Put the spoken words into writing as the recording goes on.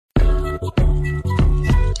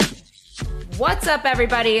What's up,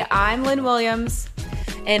 everybody? I'm Lynn Williams.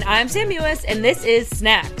 And I'm Sam Mewis, and this is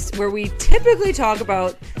Snacks, where we typically talk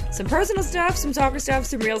about some personal stuff, some soccer stuff,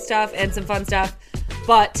 some real stuff, and some fun stuff.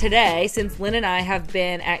 But today, since Lynn and I have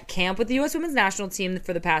been at camp with the U.S. Women's National Team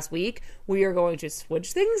for the past week, we are going to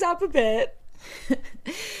switch things up a bit.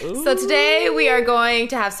 So today we are going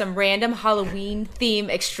to have some random Halloween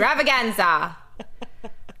theme extravaganza.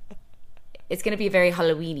 It's going to be very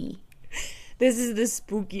Halloween-y. This is the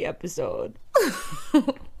spooky episode.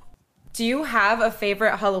 Do you have a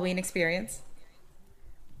favorite Halloween experience?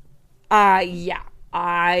 Yeah.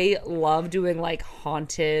 I love doing like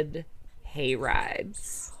haunted hay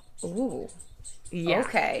rides. Ooh. Yeah.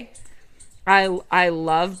 Okay. I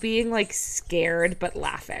love being like scared but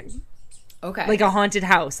laughing. Okay. Like a haunted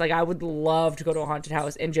house. Like I would love to go to a haunted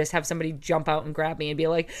house and just have somebody jump out and grab me and be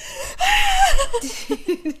like,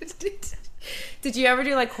 Did you ever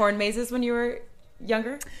do like corn mazes when you were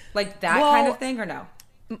younger? Like that kind of thing or no?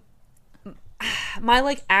 My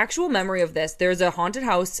like actual memory of this, there's a haunted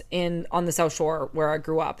house on the South Shore where I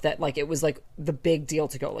grew up that like it was like the big deal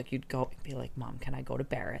to go. Like you'd go and be like, "Mom, can I go to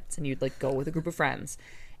Barrett's?" And you'd like go with a group of friends.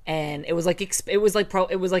 And it was like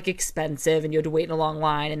expensive, and you had to wait in a long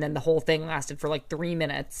line, and then the whole thing lasted for like 3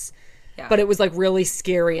 minutes. Yeah. But it was like really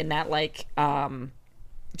scary in that like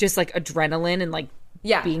just like adrenaline and like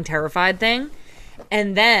being terrified thing.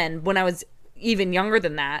 And then when I was even younger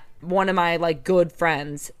than that, one of my like good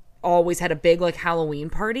friends always had a big like Halloween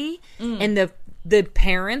party, and the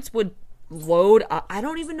parents would load up, I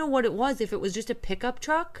don't even know what it was, if it was just a pickup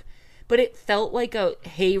truck, but it felt like a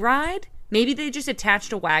hayride. Maybe they just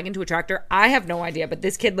attached a wagon to a tractor. I have no idea, but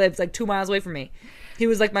this kid lives like 2 miles away from me. He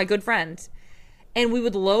was like my good friend. And we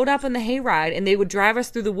would load up on the hayride, and they would drive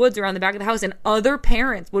us through the woods around the back of the house, and other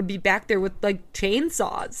parents would be back there with like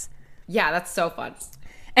chainsaws. Yeah, that's so fun.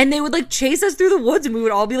 And they would like chase us through the woods, and we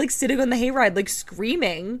would all be like sitting on the hayride, like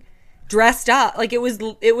screaming, dressed up. Like it was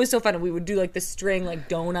so fun. And we would do like the string like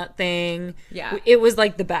donut thing. Yeah, it was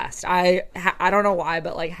like the best. I don't know why,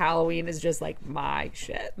 but like Halloween is just like my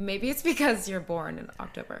shit. Maybe it's because you're born in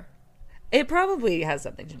October. It probably has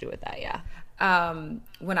something to do with that. Yeah.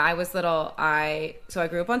 When I was little, I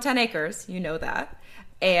grew up on 10 acres. You know that.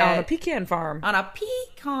 And on a pecan farm.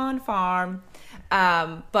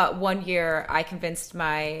 But one year I convinced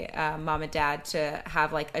my mom and dad to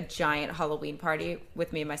have like a giant Halloween party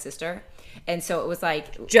with me and my sister. And so it was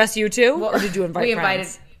like... Just you two? Well, or did you invite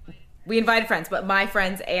friends? We invited friends, but my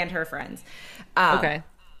friends and her friends. Okay.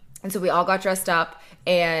 And so we all got dressed up,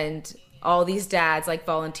 and all these dads like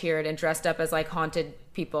volunteered and dressed up as like haunted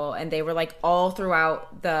people. And they were like all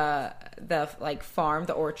throughout the like farm,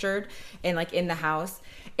 the orchard, and like in the house.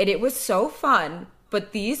 And it was so fun.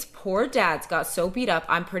 But these poor dads got so beat up.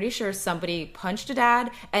 I'm pretty sure somebody punched a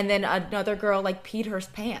dad, and then another girl like peed her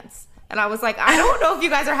pants. And I was like, I don't know if you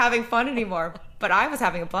guys are having fun anymore, but I was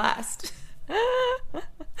having a blast.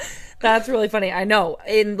 That's really funny. I know.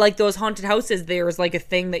 In like those haunted houses, there's like a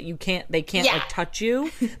thing that they can't like touch you.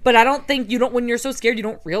 But I don't think when you're so scared, you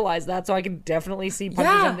don't realize that. So I can definitely see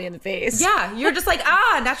punching somebody in the face. Yeah. You're just like,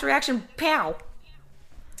 natural reaction, pow.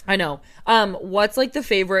 I know. What's like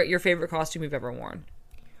your favorite costume you've ever worn?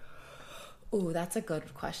 Ooh, that's a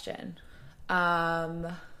good question.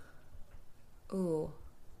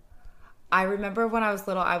 I remember when I was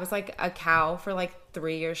little, I was like a cow for like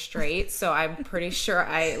 3 years straight. So I'm pretty sure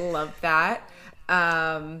I loved that.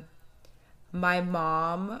 My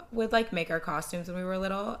mom would like make our costumes when we were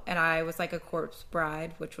little, and I was like a corpse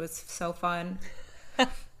bride, which was so fun.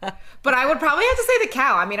 But I would probably have to say the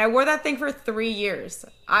cow. I mean, I wore that thing for 3 years.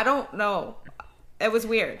 I don't know. It was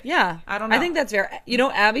weird. Yeah. I don't know. I think that's fair. You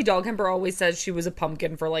know, Abby Dahlkemper always says she was a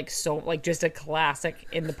pumpkin for like just a classic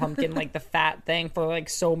in the pumpkin, like the fat thing for like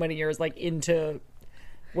so many years, like into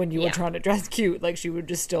when you were trying to dress cute, like she would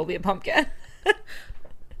just still be a pumpkin.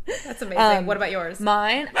 That's amazing. What about yours?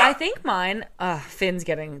 I think mine, Finn's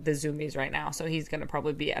getting the zoomies right now, so he's going to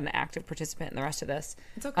probably be an active participant in the rest of this.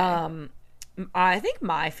 It's okay. I think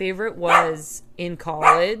my favorite was in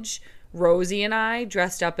college. Rosie and I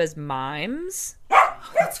dressed up as mimes.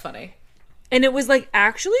 That's funny. And it was like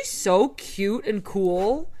actually so cute and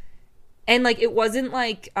cool. And like it wasn't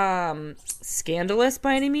like scandalous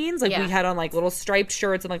by any means. Like we had on like little striped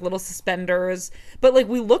shirts and like little suspenders. But like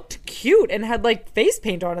we looked cute and had like face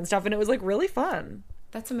paint on and stuff, and it was like really fun.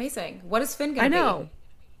 That's amazing. What is Finn gonna be? I know.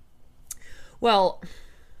 Well,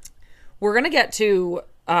 we're gonna get to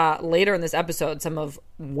later in this episode some of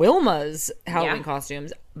Wilma's Halloween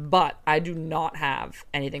costumes, but I do not have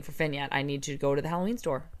anything for Finn yet. I need to go to the Halloween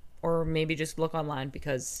store, or maybe just look online,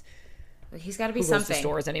 because he's got to be who something. goes to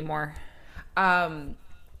stores anymore?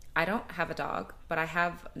 I don't have a dog, but I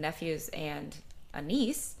have nephews and a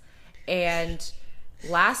niece. And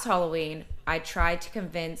last Halloween, I tried to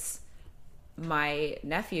convince my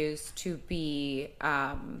nephews to be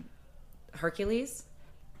Hercules.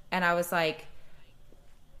 And I was like,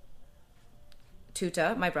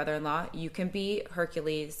 Tuta, my brother-in-law, you can be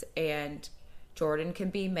Hercules, and Jordan can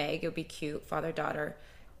be Meg. It'll be cute, father-daughter.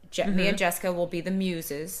 Me and Jessica will be the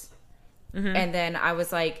muses. And then I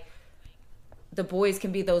was like, the boys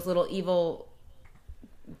can be those little evil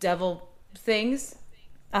devil things.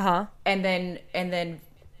 And then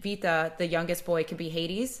Vita, the youngest boy, can be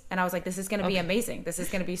Hades. And I was like, this is going to be amazing. This is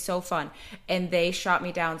going to be so fun. And they shot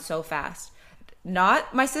me down so fast.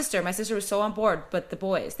 Not my sister. My sister was so on board, but the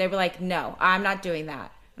boys, they were like, no, I'm not doing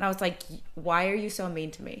that. And I was like, why are you so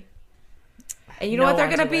mean to me? And you know what they're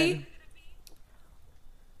going to be?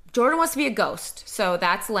 Jordan wants to be a ghost, so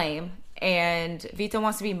that's lame. And Vito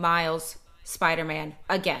wants to be Miles, Spider-Man,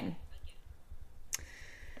 again.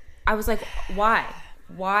 I was like, why?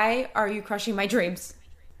 Why are you crushing my dreams?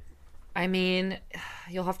 I mean,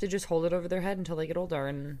 you'll have to just hold it over their head until they get older,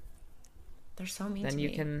 and they're so mean then to you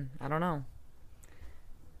me. can, I don't know.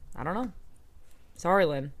 Sorry,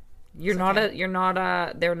 Lynn. They're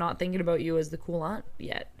not thinking about you as the cool aunt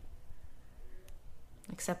yet.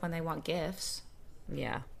 Except when they want gifts.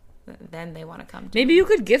 Yeah. Then they want to come to Maybe you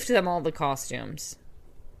could gift them all the costumes.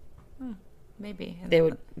 Maybe. And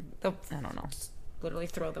They'll, I don't know. Literally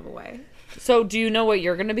throw them away. So, do you know what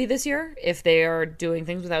you're going to be this year if they are doing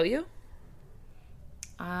things without you?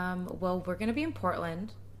 Well, we're going to be in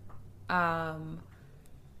Portland. And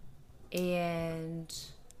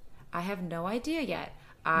I have no idea yet.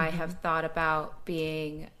 I have thought about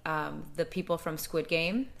being the people from Squid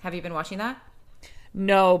Game. Have you been watching that?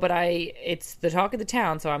 No, but it's the talk of the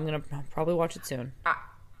town, so I'm going to probably watch it soon.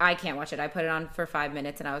 I can't watch it. I put it on for 5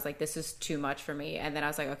 minutes, and I was like, this is too much for me. And then I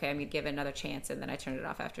was like, okay, I'm going to give it another chance. And then I turned it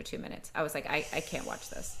off after 2 minutes. I was like, I can't watch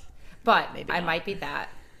this. But maybe I might be that.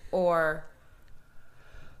 Or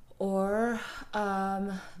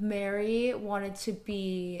Mary wanted to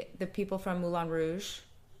be the people from Moulin Rouge.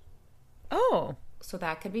 Oh. So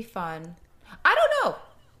that could be fun. I don't know.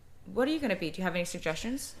 What are you going to be? Do you have any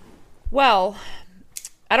suggestions? Well,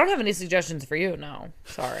 I don't have any suggestions for you, no.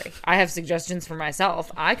 Sorry. I have suggestions for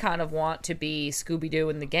myself. I kind of want to be Scooby-Doo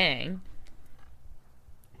and the gang.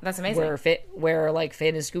 That's amazing. Where like,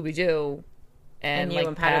 Finn is Scooby-Doo. And you like,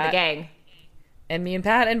 and Pat are the gang. And me and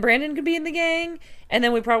Pat and Brandon could be in the gang. And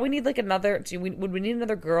then we probably need like another... Would we need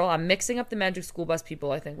another girl? I'm mixing up the Magic School Bus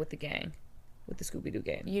people, I think, with the gang. With the Scooby-Doo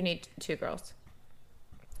gang. You need 2 girls.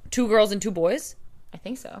 2 girls and 2 boys? I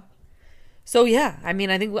think so. So yeah, I mean,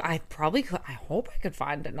 I think I probably could. I hope I could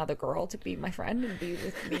find another girl to be my friend and be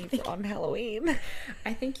with me on Halloween.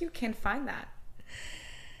 I think you can find that.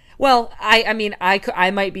 Well, I mean, I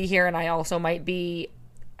might be here, and I also might be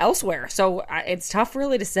elsewhere. So it's tough,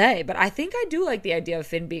 really, to say. But I think I do like the idea of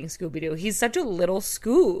Finn being Scooby-Doo. He's such a little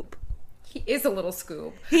Scoob. He is a little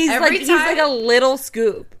Scoob. He's like a little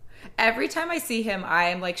Scoob. Every time I see him, I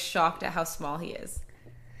am like shocked at how small he is.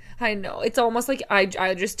 I know. It's almost like I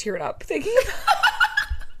just teared up thinking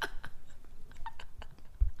about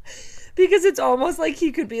because it's almost like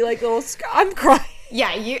he could be like little... I'm crying.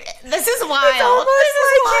 Yeah, this is wild. It's almost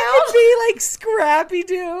like he could be like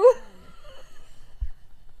Scrappy-Doo.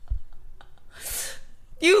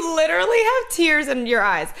 You literally have tears in your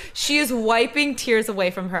eyes. She is wiping tears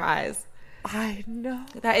away from her eyes. I know.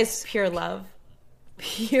 That is pure love.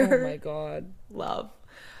 Pure oh my God. love.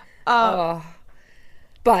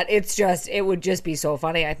 But it would just be so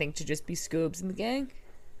funny, I think, to just be Scoobs in the gang.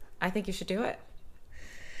 I think you should do it.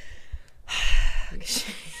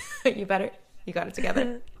 You better. You got it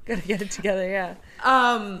together. Gotta get it together, yeah.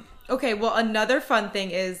 Okay, well, another fun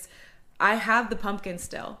thing is I have the pumpkin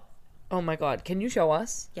still. Oh my God. Can you show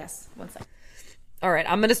us? Yes. 1 second. All right.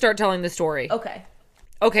 I'm going to start telling the story.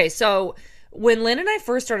 Okay, so when Lynn and I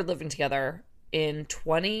first started living together in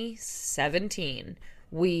 2017...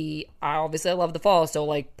 I love the fall, so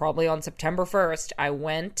like probably on September 1st, I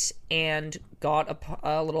went and got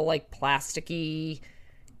a little like plasticky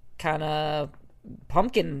kind of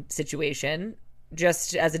pumpkin situation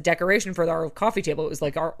just as a decoration for our coffee table. It was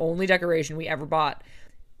like our only decoration we ever bought.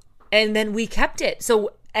 And then we kept it.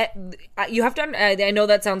 So you have to, I know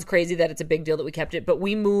that sounds crazy that it's a big deal that we kept it, but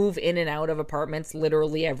we move in and out of apartments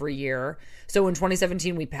literally every year. So in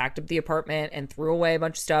 2017, we packed up the apartment and threw away a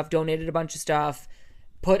bunch of stuff, donated a bunch of stuff,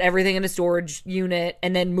 put everything in a storage unit,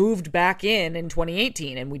 and then moved back in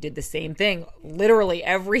 2018. And we did the same thing literally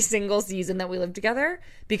every single season that we lived together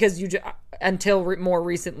because until more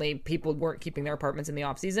recently, people weren't keeping their apartments in the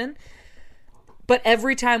off season. But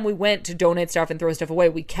every time we went to donate stuff and throw stuff away,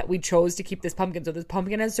 we chose to keep this pumpkin. So this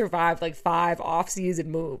pumpkin has survived like 5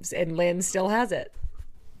 off-season moves, and Lynn still has it.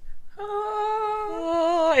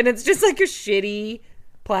 Oh, and it's just like a shitty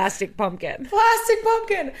plastic pumpkin. Plastic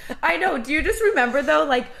pumpkin. I know. Do you just remember though?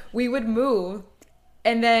 Like we would move,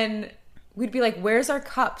 and then we'd be like, "Where's our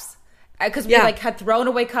cups?" Because we like had thrown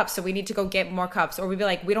away cups, so we need to go get more cups. Or we'd be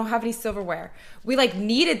like, "We don't have any silverware." We like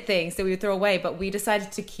needed things that we would throw away, but we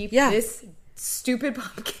decided to keep this stupid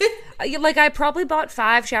pumpkin. Like I probably bought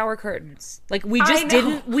 5 shower curtains. Like we just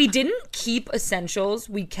didn't keep essentials.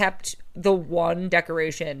 We kept the one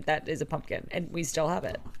decoration that is a pumpkin, and we still have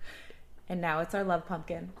it. And now it's our love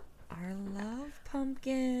pumpkin. Our love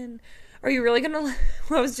pumpkin. Are you really gonna?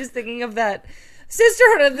 I was just thinking of that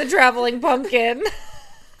Sisterhood of the Traveling Pumpkin.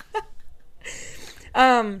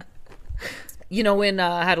 You know, when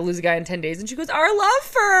How to Lose a Guy in 10 Days, and she goes, "Our love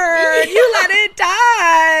fern, you let it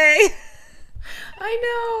die."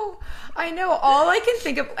 I know. All I can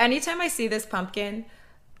think of, anytime I see this pumpkin,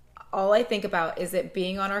 all I think about is it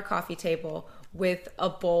being on our coffee table with a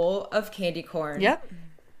bowl of candy corn. Yep.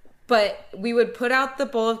 But we would put out the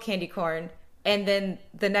bowl of candy corn, and then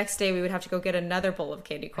the next day we would have to go get another bowl of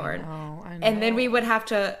candy corn. I know. And then we would have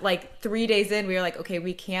to, like, 3 days in, we were like, okay,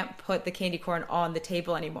 we can't put the candy corn on the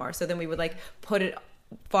table anymore. So then we would, like, put it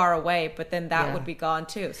far away, but then that would be gone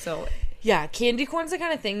too. So yeah, candy corn's the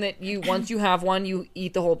kind of thing that once you have one, you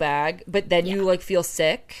eat the whole bag, but then you like feel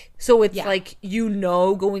sick. So it's like,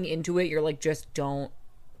 going into it, you're like, just don't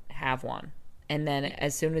have one. And then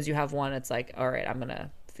as soon as you have one, it's like, all right, I'm going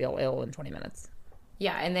to feel ill in 20 minutes.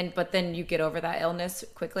 Yeah, but then you get over that illness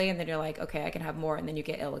quickly, and then you're like, okay, I can have more, and then you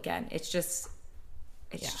get ill again. It's just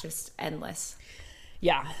endless.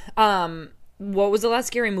 Yeah. What was the last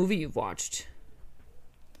scary movie you've watched?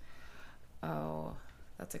 Oh,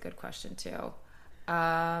 that's a good question too.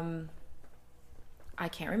 I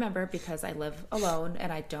can't remember because I live alone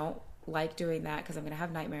and I don't like doing that because I'm going to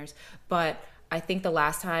have nightmares. But I think the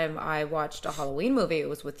last time I watched a Halloween movie, it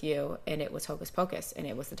was with you, and it was Hocus Pocus, and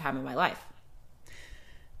it was the time of my life.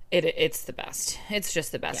 It's the best. It's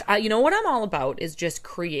just the best. Yeah. You know what I'm all about is just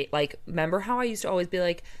create, like, remember how I used to always be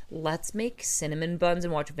like, let's make cinnamon buns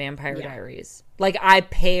and watch Vampire Diaries. Like, I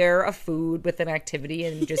pair a food with an activity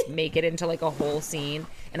and just make it into, like, a whole scene.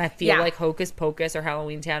 And I feel like Hocus Pocus or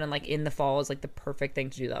Halloween Town and, like, in the fall is, like, the perfect thing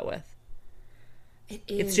to do that with. It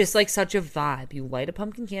is. It's just, like, such a vibe. You light a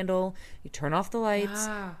pumpkin candle. You turn off the lights.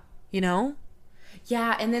 Yeah. You know?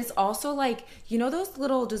 Yeah, and then it's also like, you know those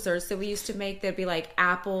little desserts that we used to make that'd be like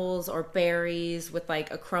apples or berries with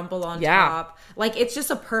like a crumble on top? Like, it's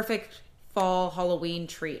just a perfect fall Halloween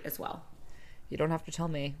treat as well. You don't have to tell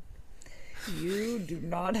me. You do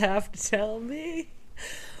not have to tell me.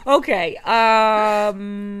 Okay. I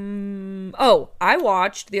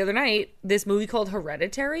watched the other night this movie called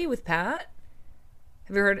Hereditary with Pat.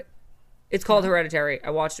 Have you heard? It's called Hereditary. I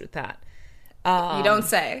watched it with Pat. You don't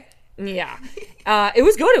say. Yeah. It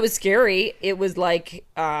was good. It was scary. It was like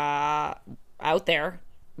out there,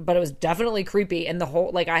 but it was definitely creepy. And the whole,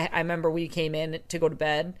 like, I remember we came in to go to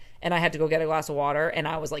bed and I had to go get a glass of water and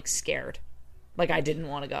I was like scared. Like, I didn't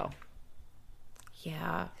want to go.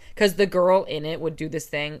 Yeah. Because the girl in it would do this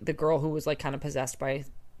thing. The girl who was like kind of possessed by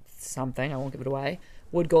something, I won't give it away,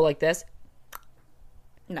 would go like this.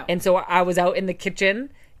 No. And so I was out in the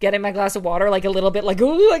kitchen getting my glass of water, like a little bit like,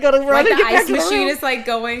 ooh, I gotta run. Like and the get back ice to the machine room. is like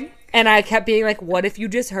going. And I kept being like, what if you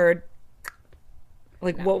just heard,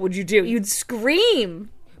 like, what would you do? You'd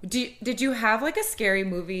scream. Did you have like a scary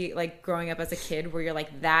movie like growing up as a kid where you're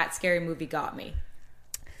like, that scary movie got me?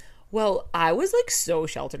 Well, I was like so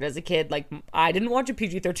sheltered as a kid. Like, I didn't watch a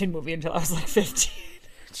PG-13 movie until I was like 15.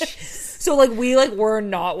 So like we like were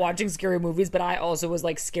not watching scary movies, but I also was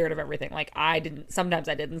like scared of everything. Like sometimes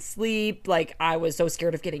I didn't sleep. Like I was so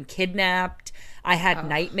scared of getting kidnapped. I had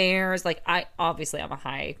nightmares. Like I'm a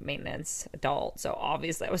high maintenance adult. So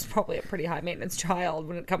obviously I was probably a pretty high maintenance child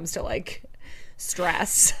when it comes to like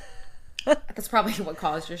stress. That's probably what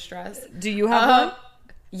caused your stress. Do you have one?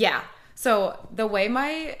 Yeah. So the way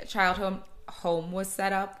my childhood home was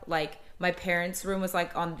set up, like my parents' room was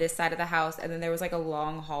like on this side of the house, and then there was like a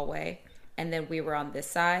long hallway, and then we were on this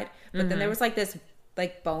side. But then there was like this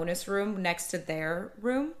like bonus room next to their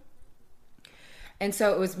room. And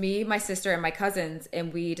so it was me, my sister, and my cousins,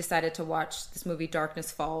 and we decided to watch this movie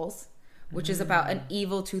Darkness Falls, which is about an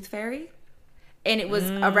evil tooth fairy. And it was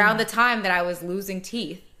around the time that I was losing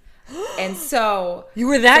teeth. And so you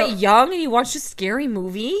were that young and you watched a scary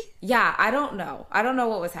movie? Yeah, I don't know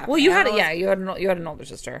what was happening. Well, you had an older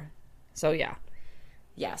sister. So yeah.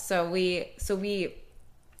 Yeah, so we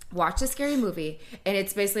watched a scary movie, and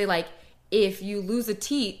it's basically like if you lose a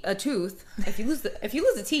tooth, if you lose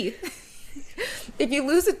a teeth, if you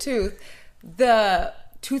lose a tooth, the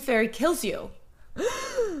tooth fairy kills you.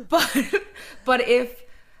 But if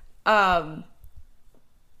but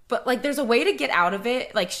like there's a way to get out of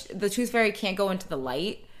it. Like the tooth fairy can't go into the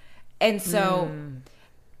light, and so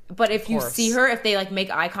but if you see her, if they like make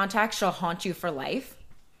eye contact, she'll haunt you for life.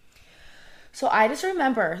 So I just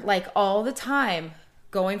remember like all the time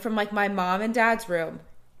going from like my mom and dad's room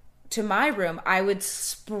to my room, I would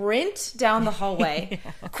sprint down the hallway,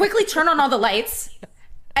 quickly turn on all the lights,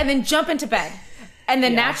 and then jump into bed. And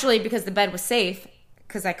then naturally, because the bed was safe,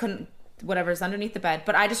 because I couldn't, whatever's underneath the bed.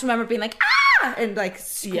 But I just remember being like, ah! And like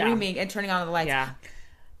screaming and turning on the lights. Yeah.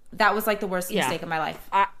 That was like the worst mistake of my life.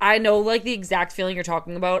 I know like the exact feeling you're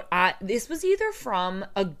talking about. This was either from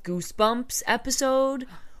a Goosebumps episode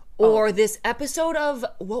or this episode of,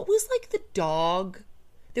 what was like the dog?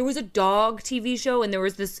 There was a dog TV show and there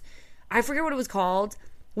was this, I forget what it was called.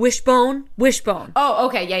 Wishbone. Oh,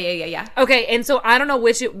 okay. Yeah. Okay, and so I don't know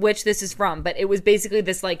which this is from, but it was basically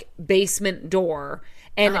this like basement door,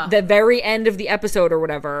 and the very end of the episode or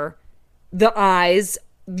whatever, the eyes,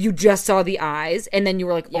 you just saw the eyes, and then you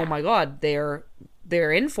were like, oh my god, they're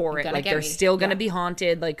in for it, like they're still gonna be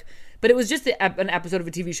haunted, like. But it was just an episode of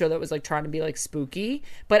a TV show that was like trying to be like spooky.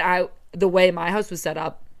 But the way my house was set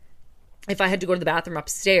up, if I had to go to the bathroom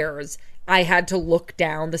upstairs, I had to look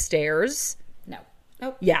down the stairs.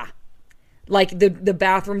 Nope. Yeah. Like the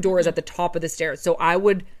bathroom door is at the top of the stairs. So I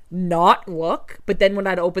would not look, but then when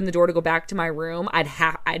I'd open the door to go back to my room,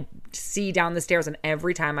 I'd see down the stairs, and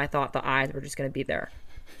every time I thought the eyes were just going to be there.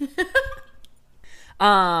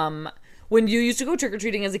 When you used to go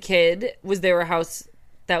trick-or-treating as a kid, was there a house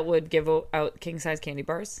that would give out king-size candy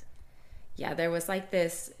bars? Yeah, there was like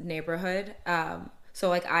this neighborhood. So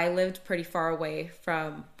like I lived pretty far away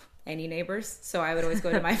from any neighbors, so I would always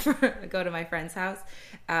go to my friend's house,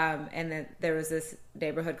 and then there was this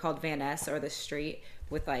neighborhood called Van Ness, or the street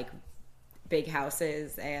with like big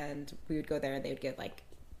houses, and we would go there and they would get like,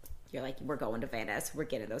 you're like, we're going to Van Ness, we're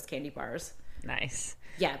getting those candy bars. Nice.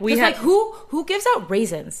 Yeah, we had, like who gives out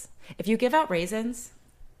raisins? If you give out raisins,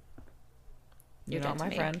 you're not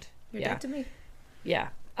my friend. You're dead to me. Yeah.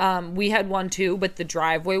 We had one too, but the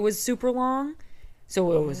driveway was super long.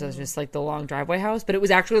 So it was just like the long driveway house, but it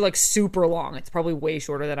was actually like super long. It's probably way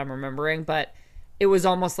shorter than I'm remembering, but it was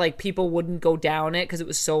almost like people wouldn't go down it because it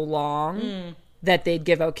was so long that they'd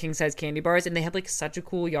give out king size candy bars, and they had like such a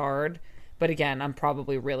cool yard. But again, I'm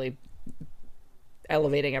probably really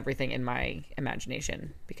elevating everything in my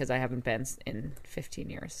imagination because I haven't been in 15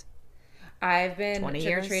 years. I've been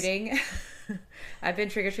trick-or-treating. I've been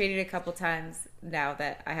trick-or-treating a couple times now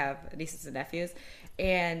that I have nieces and nephews,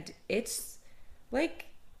 and it's like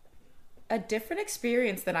a different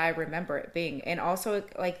experience than I remember it being. And also,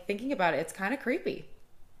 like, thinking about it, it's kind of creepy.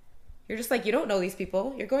 You're just like, you don't know these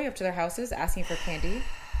people. You're going up to their houses asking for candy.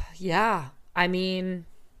 Yeah. I mean,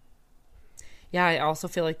 yeah, I also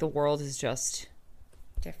feel like the world is just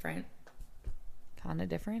different. Kind of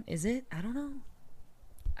different. Is it? I don't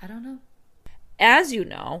know. As you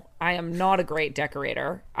know, I am not a great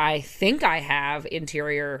decorator. I think I have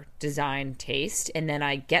interior design taste, and then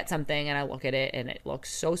I get something and I look at it and it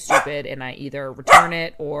looks so stupid, and I either return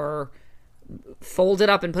it or fold it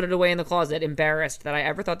up and put it away in the closet, embarrassed that I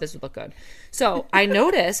ever thought this would look good. So I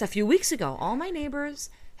noticed a few weeks ago, all my neighbors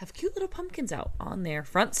have cute little pumpkins out on their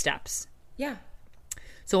front steps. Yeah.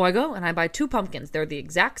 So I go and I buy 2 pumpkins. They're the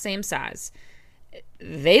exact same size.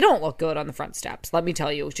 They don't look good on the front steps. Let me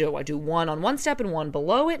tell you, do I do one on one step and one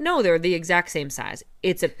below it? No, they're the exact same size.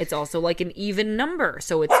 It's also like an even number,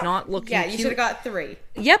 so it's not looking Yeah, you should have got 3.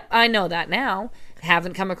 Yep, I know that now.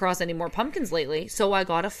 Haven't come across any more pumpkins lately, so I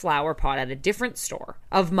got a flower pot at a different store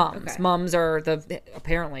of mums. Okay. Mums are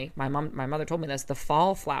apparently, my mother told me this, the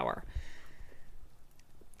fall flower.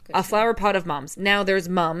 A flower pot of mums. Now there's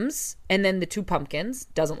mums, and then the 2 pumpkins.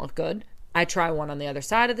 Doesn't look good. I try one on the other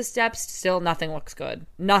side of the steps. Still nothing looks good.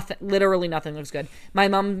 Literally nothing looks good. My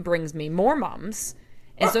mom brings me more mums.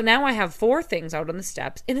 And so now I have 4 things out on the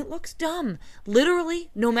steps, and it looks dumb. Literally,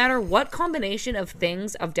 no matter what combination of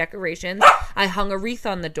things, of decorations, I hung a wreath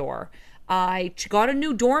on the door. I got a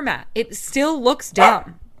new doormat. It still looks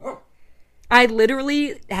dumb. I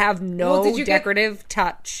literally have no decorative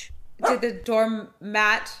touch. Did the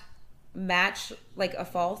doormat match like a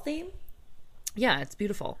fall theme? Yeah, it's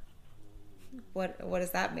beautiful. What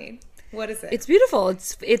does that mean? What is it? It's beautiful.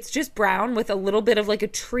 It's just brown with a little bit of like a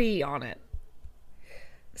tree on it.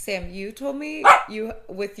 Sam, you told me you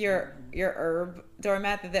with your herb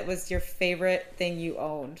doormat that was your favorite thing you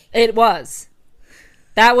owned. It was.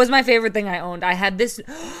 That was my favorite thing I owned. I had this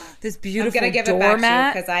beautiful I'm gonna give doormat. it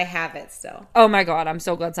back to you because I have it still. Oh my god, I'm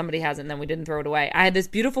so glad somebody has it and then we didn't throw it away. I had this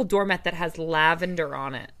beautiful doormat that has lavender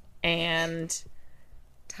on it. And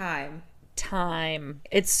Time.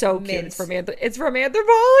 It's so Mint. cute. It's from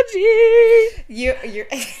anthropology. You're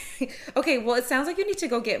okay. Well, it sounds like you need to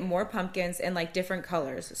go get more pumpkins in like different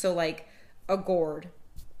colors. So like a gourd.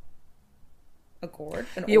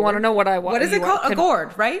 You want to know what I want? What is it called? A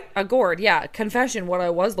gourd, right? A gourd, yeah. Confession, what I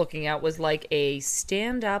was looking at was like a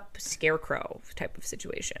stand-up scarecrow type of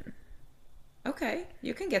situation. Okay,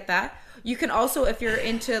 you can get that. You can also, if you're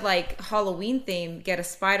into like Halloween theme, get a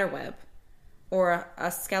spider web or a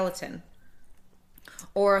skeleton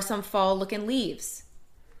or some fall looking leaves.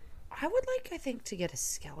 I would like, I think, to get a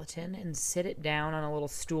skeleton and sit it down on a little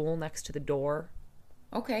stool next to the door.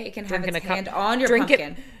 Okay, it can have its hand on your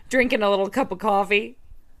pumpkin. Drinking a little cup of coffee.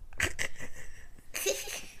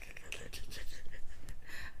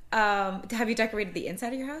 Have you decorated the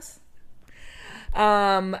inside of your house?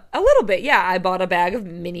 A little bit, yeah. I bought a bag of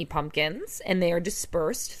mini pumpkins, and they are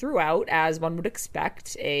dispersed throughout, as one would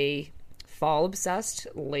expect a fall-obsessed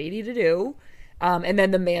lady to do. And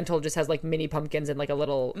then the mantle just has like mini pumpkins and like a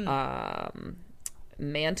little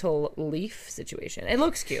mantle leaf situation. It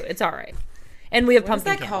looks cute. It's all right. And we have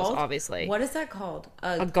pumpkin candles, obviously. What is that called?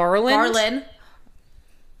 A garland?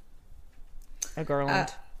 A garland.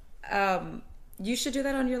 You should do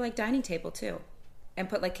that on your like dining table too, and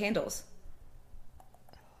put like candles.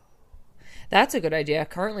 That's a good idea.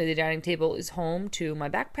 Currently, the dining table is home to my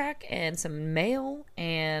backpack and some mail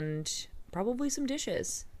and probably some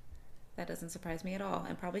dishes. That doesn't surprise me at all,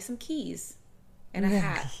 and probably some keys and a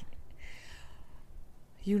hat.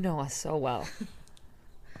 You know us so well.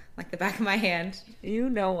 Like the back of my hand. You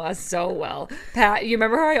know us so well. Pat, you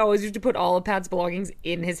remember how I always used to put all of Pat's belongings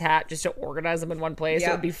in his hat just to organize them in one place? Yep.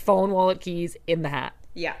 So it would be phone, wallet, keys in the hat.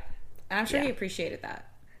 Yeah. And I'm sure he appreciated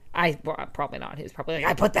that. Probably not. He was probably like,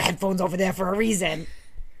 I put the headphones over there for a reason.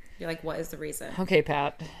 You're like, what is the reason? Okay,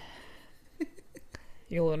 Pat.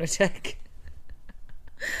 You lunatic.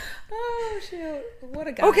 Oh, shoot. What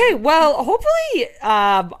a guy. Okay, well, hopefully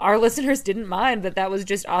our listeners didn't mind that was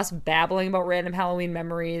just us babbling about random Halloween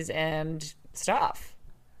memories and stuff.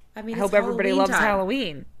 I mean, I hope everybody loves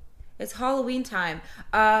Halloween. It's Halloween time.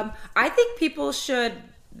 I think people should,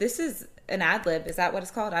 this is an ad lib, is that what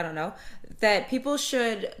it's called? I don't know. That people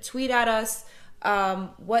should tweet at us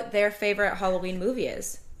what their favorite Halloween movie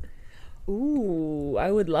is. Ooh,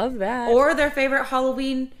 I would love that. Or their favorite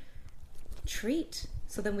Halloween treat.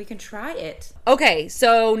 So then we can try it. Okay,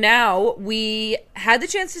 so now we had the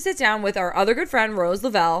chance to sit down with our other good friend, Rose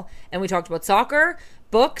Lavelle, and we talked about soccer,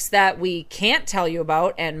 books that we can't tell you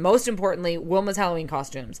about, and most importantly, Wilma's Halloween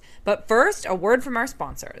costumes. But first, a word from our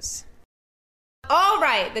sponsors. All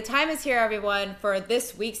right, the time is here, everyone, for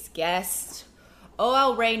this week's guest,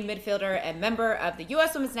 OL Reign midfielder and member of the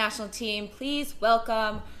U.S. Women's National Team. Please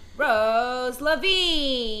welcome Rose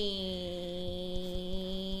Levine.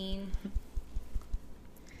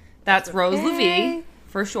 That's Rose Levine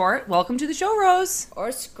for short. Welcome to the show, Rose. Or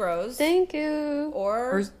Scrose. Thank you.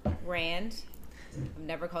 Or Rand. I've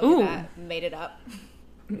never called you that. Made it up.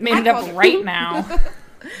 Made it up right now.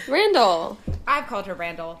 Randall. I've called her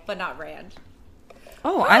Randall, but not Rand.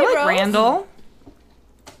 Oh, I like Rose. Randall.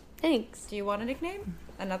 Thanks. Do you want a nickname?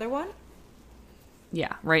 Another one?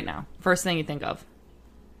 Yeah, right now. First thing you think of.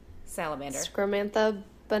 Salamander. Scramantha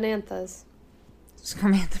Bananthas.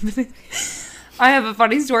 Scramantha. I have a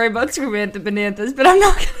funny story about Scramantha Bananthas, but I'm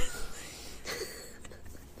not going to.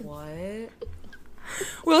 What?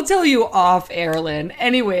 We'll tell you off air, Lynn.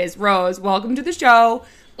 Anyways, Rose, welcome to the show.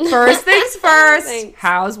 First things first. Thanks.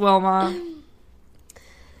 How's Wilma?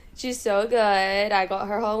 She's so good. I got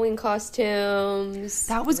her Halloween costumes.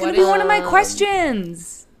 That was going to be one of my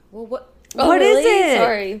questions. Well, what? Oh, what really? is it?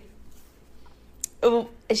 Sorry. Oh,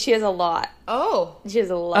 she has a lot. Oh. She has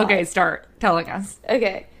a lot. Okay, start telling us.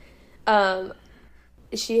 Okay.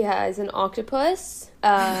 She has an octopus,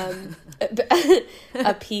 a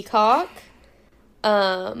peacock,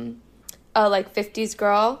 a like 50s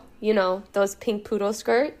girl, you know, those pink poodle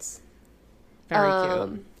skirts. Very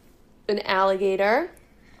cute. An alligator,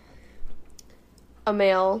 a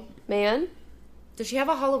male man. Does she have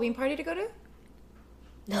a Halloween party to go to?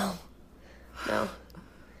 No.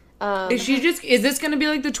 Is this going to be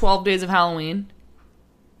like the 12 days of Halloween?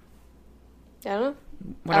 I don't know.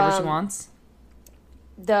 Whatever she wants.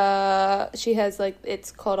 She has like,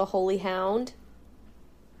 it's called a holy hound,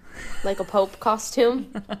 like a pope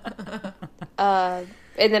costume. And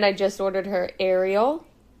then I just ordered her Ariel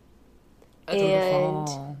and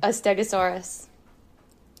a Stegosaurus.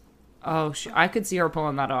 Oh, I could see her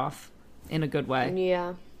pulling that off. in a good way.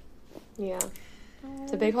 Yeah.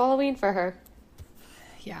 It's a big Halloween for her.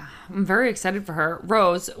 Yeah, I'm very excited for her.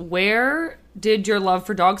 Rose, where did your love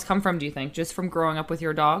for dogs come from, do you think? Just from growing up with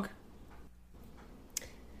your dog?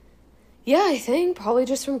 Yeah, I think probably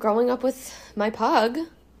just from growing up with my pug,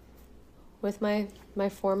 with my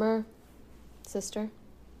former sister.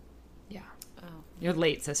 Yeah. Oh. Your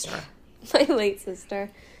late sister. My late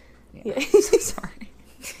sister. Yeah. Sorry.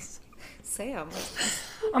 Sam.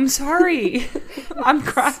 I'm sorry. I'm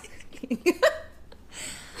crying.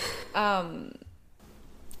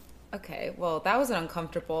 Okay, well, that was an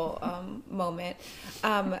uncomfortable moment.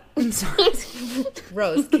 I'm sorry.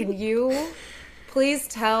 Rose, can you please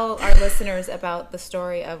tell our listeners about the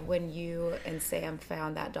story of when you and Sam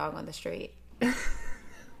found that dog on the street?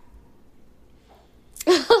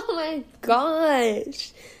 Oh my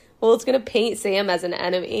gosh. Well, it's going to paint Sam as an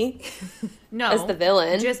enemy. No. As the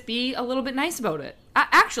villain. Just be a little bit nice about it.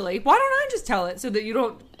 Actually, why don't I just tell it so that you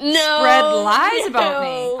don't No, spread lies about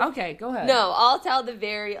me? Okay, go ahead. No, I'll tell the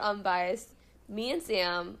very unbiased. Me and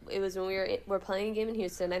Sam, it was when we were playing a game in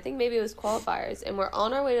Houston. I think maybe it was qualifiers. And we're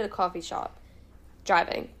on our way to the coffee shop,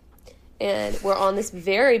 driving. And we're on this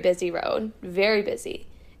very busy road, very busy.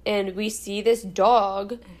 And we see this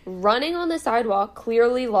dog running on the sidewalk,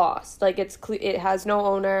 clearly lost. Like, it has no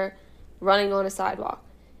owner, running on a sidewalk.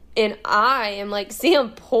 And I am like, Sam,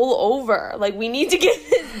 pull over. Like, we need to get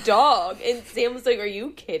this dog. And Sam was like, are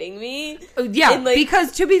you kidding me? Yeah, and, like,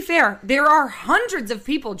 because to be fair, there are hundreds of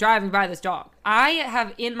people driving by this dog. I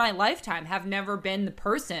have, in my lifetime, have never been the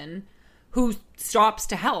person who stops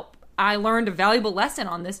to help. I learned a valuable lesson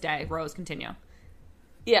on this day. Rose, continue.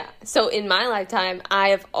 Yeah. So in my lifetime, I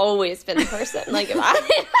have always been the person. Like, if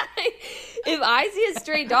I see a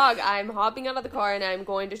stray dog, I'm hopping out of the car and I'm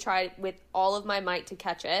going to try with all of my might to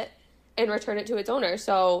catch it and return it to its owner.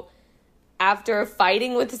 So after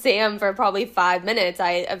fighting with Sam for probably 5 minutes,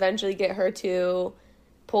 I eventually get her to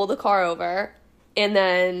pull the car over. And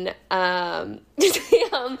then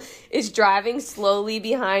Sam is driving slowly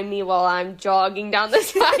behind me while I'm jogging down the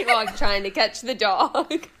sidewalk trying to catch the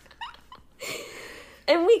dog.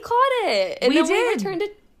 And we caught it. And then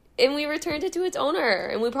we returned it to its owner.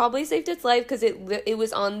 And we probably saved its life because it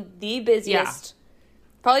was on the busiest,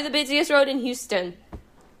 probably the busiest road in Houston.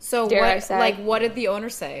 So what did the owner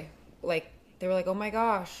say? Like, they were like, oh my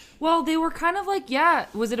gosh. Well, they were kind of like, yeah.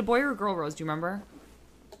 Was it a boy or a girl, Rose? Do you remember?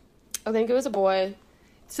 I think it was a boy.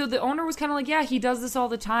 So the owner was kind of like, yeah, he does this all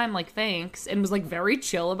the time, like, thanks, and was, like, very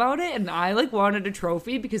chill about it, and I, like, wanted a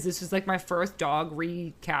trophy because this was, like, my first dog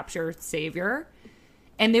recapture savior,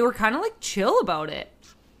 and they were kind of, like, chill about it.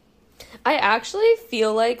 I actually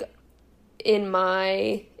feel like, in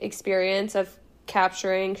my experience of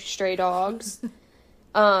capturing stray dogs,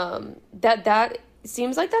 that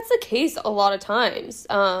seems like that's the case a lot of times,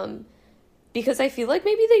 because I feel like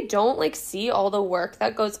maybe they don't, like, see all the work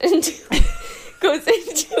that goes into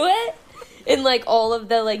it and, like, all of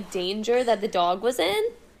the, like, danger that the dog was in.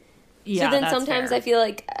 Yeah, so then sometimes fair. I feel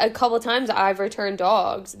like a couple times I've returned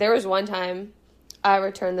dogs. There was one time I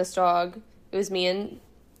returned this dog. It was me and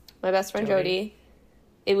my best friend Jody.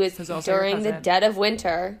 It was during the dead of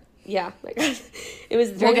winter. Yeah, my God. It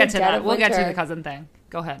was during the dead of winter. We'll get to the cousin thing.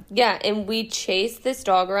 Go ahead. Yeah, and we chased this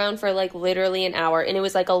dog around for, like, literally an hour. And it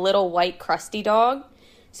was, like, a little white crusty dog.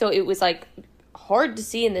 So it was, like, hard to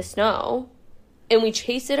see in the snow. And we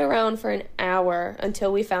chased it around for an hour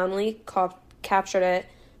until we finally captured it.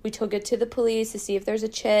 We took it to the police to see if there's a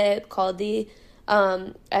chip, called the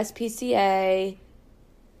SPCA,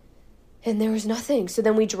 and there was nothing. So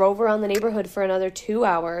then we drove around the neighborhood for another 2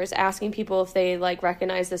 hours asking people if they, like,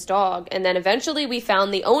 recognize this dog. And then eventually we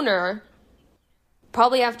found the owner,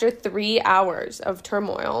 probably after 3 hours of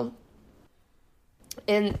turmoil.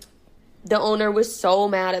 And the owner was so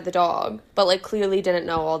mad at the dog, but, like, clearly didn't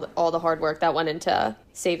know all the hard work that went into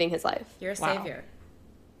saving his life. You're a savior.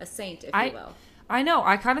 A saint, if you will. I know.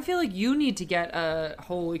 I kind of feel like you need to get a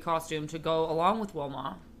holy costume to go along with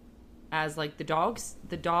Wilma as, like, the dog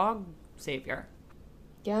savior.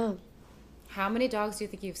 Yeah. How many dogs do you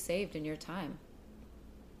think you've saved in your time?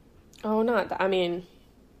 Oh,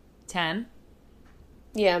 10?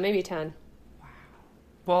 Yeah, maybe 10. Wow.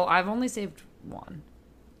 Well, I've only saved 1.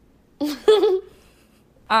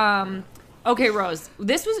 Okay, Rose.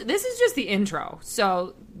 This is just the intro.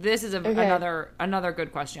 So this is another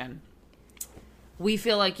good question. We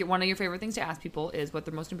feel like one of your favorite things to ask people is what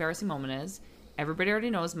their most embarrassing moment is. Everybody already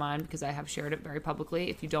knows mine because I have shared it very publicly.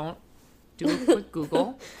 If you don't, do a quick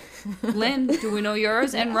Google. Lynn, do we know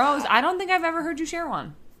yours? And Rose, I don't think I've ever heard you share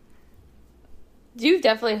one. You've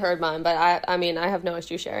definitely heard mine, but I mean, I have no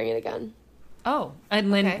issue sharing it again. Oh,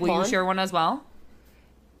 and Lynn, will you share one as well?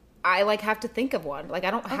 I like have to think of one. Like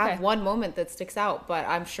I don't have Okay. one moment that sticks out, but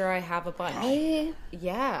I'm sure I have a bunch. I-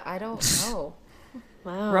 Yeah, I don't know.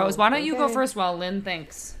 Wow. Rose, why don't you go Okay. first while Lynn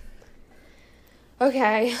thinks?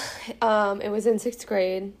 Okay. It was in 6th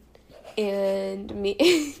grade, and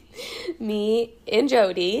me and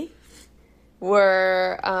Jody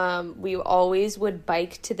were, we always would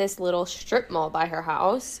bike to this little strip mall by her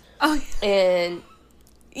house. Oh, And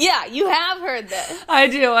yeah, you have heard this. I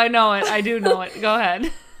do. I know it. I do know it. Go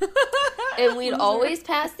ahead. And we'd always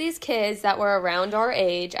pass these kids that were around our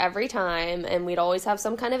age every time, and we'd always have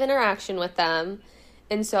some kind of interaction with them.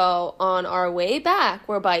 And so on our way back,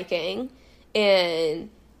 we're biking, and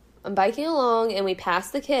I'm biking along, and we pass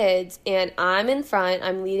the kids, and I'm in front.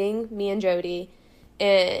 I'm leading me and Jody.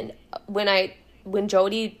 And when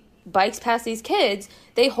Jody bikes past these kids,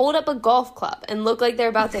 they hold up a golf club and look like they're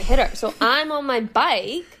about to hit her. So I'm on my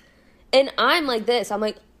bike, and I'm like this. I'm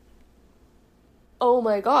like, oh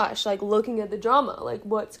my gosh, like looking at the drama, like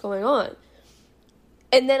what's going on?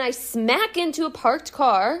 And then I smack into a parked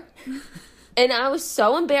car, and I was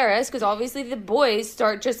so embarrassed because obviously the boys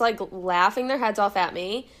start just like laughing their heads off at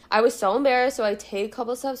me. I was so embarrassed, so I take a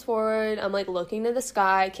couple steps forward. I'm like looking to the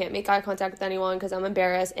sky, can't make eye contact with anyone because I'm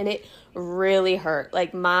embarrassed, and it really hurt.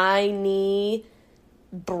 Like my knee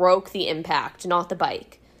broke the impact, not the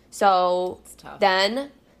bike. So tough.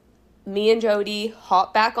 then me and Jody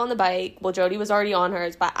hop back on the bike. Well, Jody was already on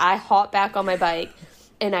hers, but I hop back on my bike,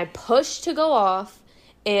 and I push to go off,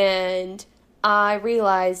 and I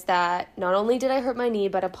realized that not only did I hurt my knee,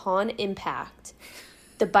 but upon impact,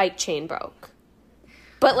 the bike chain broke.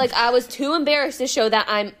 But, like, I was too embarrassed to show that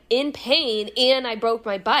I'm in pain, and I broke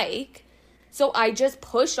my bike, so I just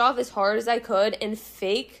pushed off as hard as I could and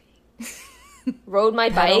fake rode my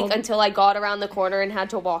bike until I got around the corner and had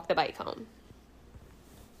to walk the bike home.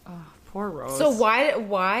 Poor Rose. So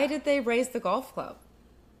why did they raise the golf club?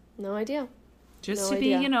 No idea. Just no to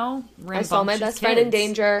be, idea. rambunctious I saw my best friend in kids.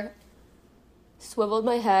 danger, swiveled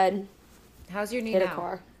my head, How's your knee hit a now?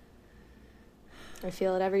 car. I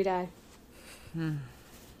feel it every day.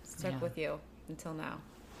 Stuck Yeah. with you until now.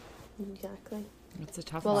 Exactly. It's a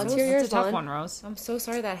tough Well, one. let's hear It's yours, a tough Vaughn. one, Rose. I'm so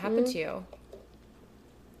sorry that happened to you.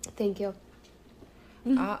 Thank you.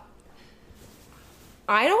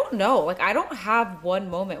 I don't know. Like, I don't have one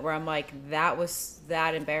moment where I'm like, that was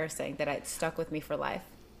that embarrassing that it stuck with me for life.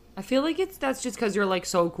 I feel like that's just because you're like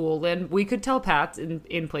so cool, Lynn. We could tell Pat's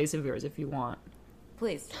in place of yours if you want.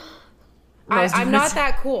 Please. Rose, I'm do you not wanna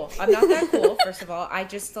that cool. I'm not that cool, first of all. I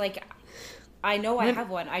just, like, I know I have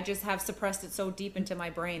one. I just have suppressed it so deep into my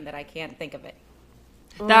brain that I can't think of it.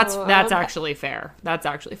 That's actually fair. That's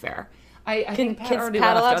actually fair. I think Pat Kids already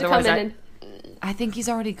Pat allowed left. to come Otherwise, in I think he's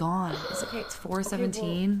already gone. It's okay. It's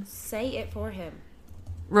 4:17. Well, say it for him.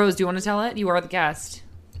 Rose, do you want to tell it? You are the guest.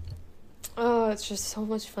 Oh, it's just so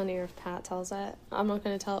much funnier if Pat tells it. I'm not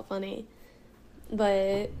going to tell it funny.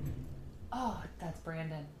 But Oh, that's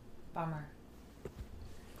Brandon. Bummer.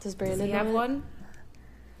 does Does Brandon he have know it? one?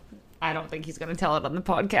 I don't think he's going to tell it on the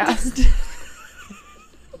podcast.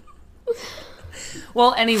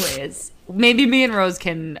 Well, anyways, maybe me and Rose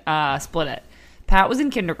can split it. Pat was in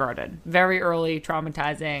kindergarten, very early,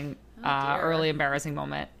 traumatizing, early embarrassing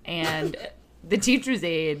moment. And the teacher's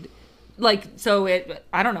aide,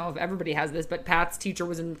 I don't know if everybody has this, but Pat's teacher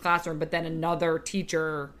was in the classroom, but then another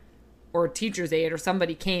teacher or teacher's aide or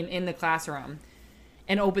somebody came in the classroom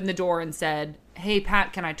and opened the door and said, "Hey,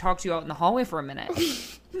 Pat, can I talk to you out in the hallway for a minute?"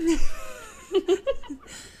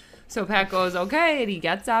 So Pat goes, okay, and he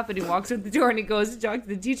gets up and he walks out the door and he goes to talk to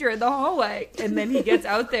the teacher in the hallway. And then he gets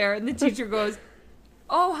out there and the teacher goes,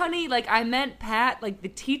 "Oh, honey, like I meant Pat, like the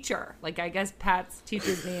teacher." Like I guess Pat's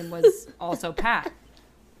teacher's name was also Pat.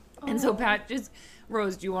 And so Pat just,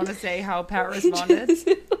 Rose, do you want to say how Pat responded?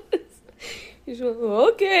 He's like,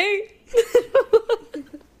 okay.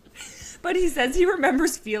 But he says he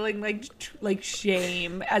remembers feeling like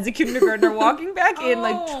shame as a kindergartner walking back in,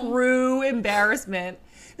 like true embarrassment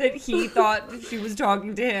that he thought she was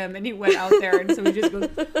talking to him, and he went out there, and so he just goes,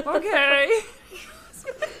 "Okay."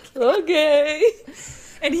 Okay.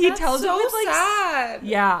 And he tells it with like sad.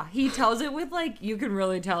 yeah, he tells it with like you can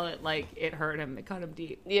really tell it like it hurt him, it cut him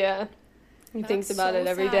deep. Yeah. He thinks That's about so it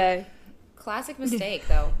every sad. day. Classic mistake,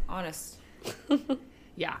 though. Honest.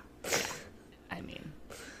 Yeah. I mean,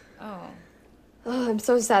 Oh. Oh, I'm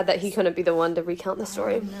so sad that he couldn't be the one to recount the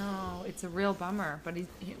story. no, it's a real bummer, but he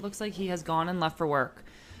looks like he has gone and left for work.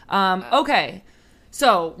 Okay,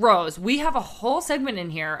 so Rose, we have a whole segment in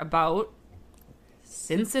here about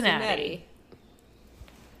Cincinnati.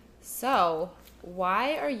 So,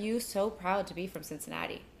 why are you so proud to be from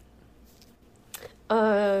Cincinnati?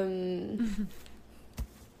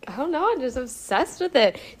 I I don't know. I'm just obsessed with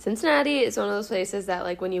it. Cincinnati is one of those places that,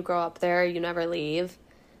 like, when you grow up there, you never leave.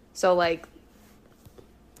 So, like,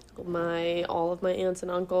 all of my aunts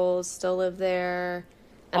and uncles still live there.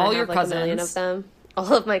 And All I your have, like, cousins. a million of them.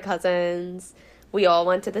 All of my cousins. We all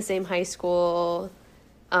went to the same high school.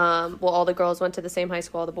 Well, all the girls went to the same high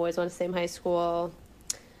school. All the boys went to the same high school.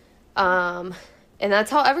 And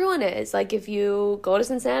that's how everyone is. Like, if you go to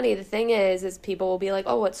Cincinnati, the thing is people will be like,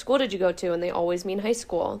 oh, what school did you go to? And they always mean high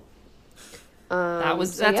school.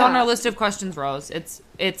 That's on our list of questions, Rose.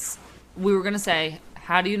 We were going to say,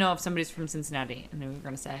 how do you know if somebody's from Cincinnati? And then we were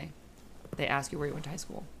going to say, they ask you where you went to high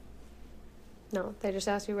school. No, they just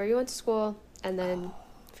ask you where you went to school. And then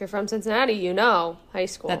if you're from Cincinnati, you know high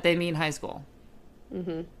school. That they mean high school.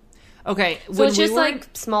 Mm-hmm. Okay. So it's just like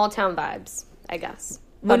small town vibes, I guess.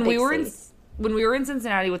 When we were in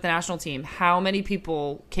Cincinnati with the national team, how many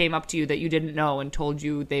people came up to you that you didn't know and told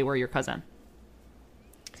you they were your cousin?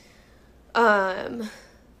 It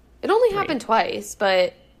only happened twice,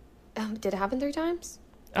 but did it happen 3 times?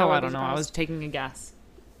 Oh, I don't know. I was taking a guess.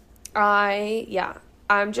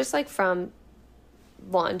 I'm just like from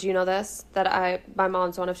one. Do you know this? My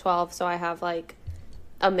mom's one of 12, so I have like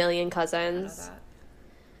a million cousins. I know that.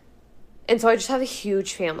 And so I just have a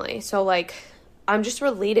huge family. So like I'm just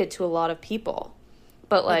related to a lot of people.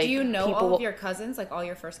 But like, do you know all of your cousins, like all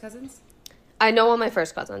your first cousins? I know all my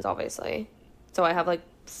first cousins, obviously. So I have like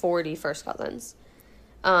 40 first cousins.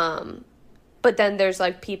 But then there's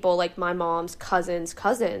like people like my mom's cousins,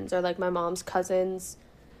 or like my mom's cousins.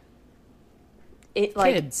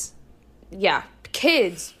 Kids. Yeah,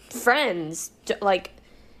 kids, friends, like,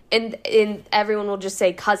 and everyone will just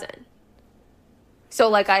say cousin. So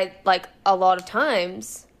like a lot of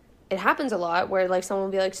times it happens a lot where like someone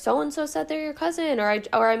will be like, so and so said they're your cousin, or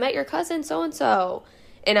I met your cousin so and so,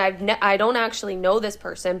 and I don't actually know this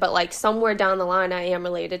person, but like somewhere down the line I am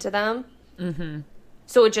related to them. Mm-hmm.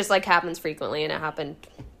 So it just like happens frequently, and it happened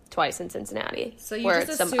twice in Cincinnati. So you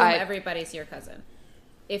just assume everybody's your cousin.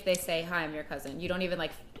 If they say, hi, I'm your cousin. You don't even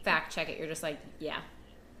like fact check it. You're just like, yeah.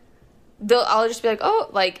 I'll just be like, oh,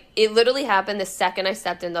 like it literally happened the second I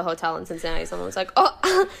stepped in the hotel in Cincinnati. Someone was like,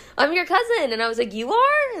 oh, I'm your cousin. And I was like, you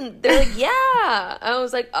are? And they're like, yeah. I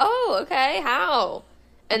was like, oh, okay, how?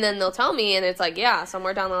 And then they'll tell me, and it's like, yeah,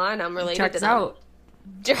 somewhere down the line I'm related to them.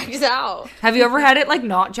 Checks out. Have you ever had it like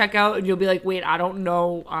not check out and you'll be like, wait, I don't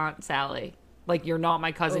know Aunt Sally. Like, you're not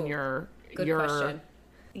my cousin. Good question.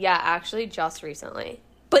 Yeah, actually just recently.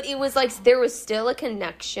 But it was like there was still a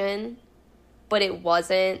connection, but it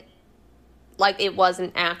wasn't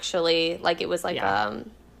actually like it was like a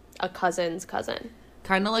cousin's cousin.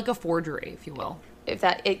 Kind of like a forgery, if you will.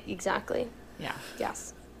 Exactly. Yeah.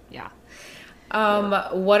 Yes. Yeah.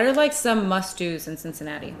 What are like some must-dos in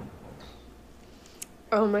Cincinnati?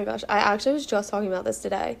 Oh my gosh, I actually was just talking about this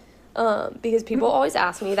today. Because people always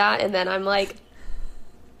ask me that, and then I'm like,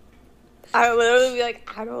 I literally be like,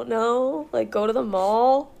 I don't know. Like, go to the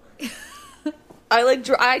mall. I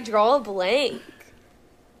draw a blank.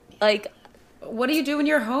 Like, what do you do when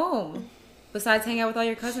you're home besides hang out with all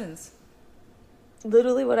your cousins?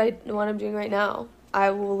 Literally what I'm doing right now.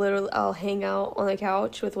 I'll hang out on the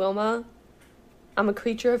couch with Wilma. I'm a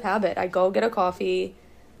creature of habit. I go get a coffee.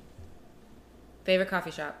 Favorite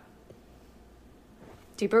coffee shop?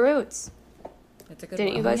 Deeper Roots. It's a good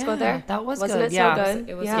Didn't one. you guys go there? That was Wasn't good. it so good?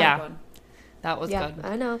 It was a good one. That was good.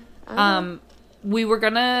 I know. We were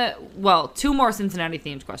gonna, 2 more Cincinnati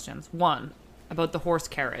themed questions. One, about the horse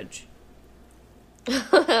carriage.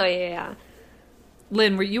 Oh, yeah.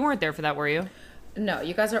 Lynn, you weren't there for that, were you? No,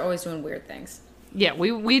 you guys are always doing weird things. Yeah,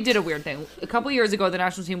 we did a weird thing. A couple years ago, the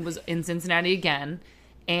national team was in Cincinnati again,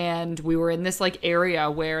 and we were in this like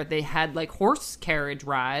area where they had like horse carriage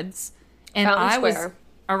rides, and I was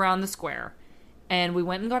around the square, and we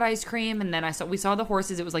went and got ice cream, and then we saw the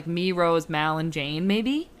horses. It was like me, Rose, Mal, and Jane,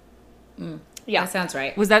 maybe. Yeah, that sounds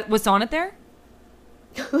right. Was Sonnet there?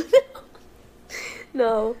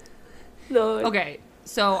 No. Okay.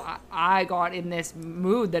 So I got in this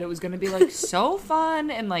mood that it was going to be like so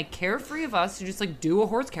fun and like carefree of us to just like do a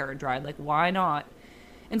horse carriage ride. Like, why not?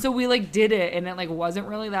 And so we like did it, and it like wasn't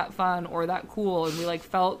really that fun or that cool, and we like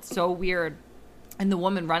felt so weird. And the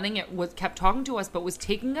woman running it kept talking to us, but was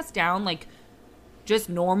taking us down like just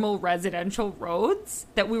normal residential roads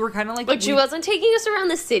that we were kind of like. But she wasn't taking us around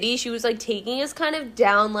the city. She was like taking us kind of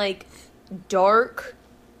down like dark.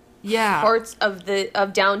 Yeah, parts of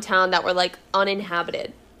downtown that were like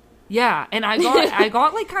uninhabited. Yeah, and I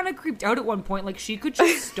got like kind of creeped out at one point. Like, she could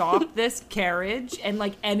just stop this carriage and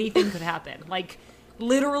like anything could happen. Like,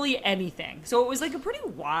 literally anything. So it was like a pretty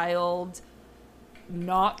wild,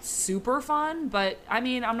 not super fun, but I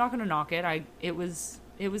mean, I'm not gonna knock it. It was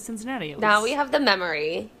it was Cincinnati. Now we have the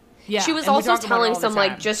memory. Yeah, She was and we also talk about it telling all the some,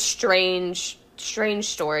 like, time. just strange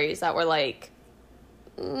stories that were, like,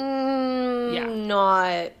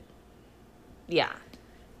 not... Yeah.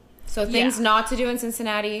 So things Yeah. not to do in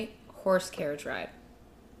Cincinnati, horse carriage ride.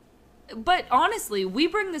 But honestly, we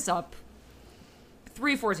bring this up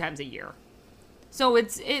 3-4 times a year. So for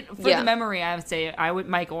the memory, I would say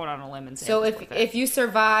might go out on a limb and say. So it's worth it. if you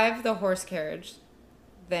survive the horse carriage,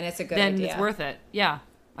 then it's a good idea. Then it's worth it. Yeah,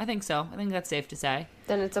 I think so. I think that's safe to say.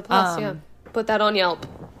 Then it's a plus, yeah. Put that on Yelp.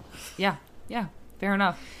 Yeah, fair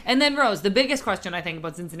enough. And then, Rose, the biggest question I think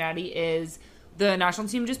about Cincinnati is the national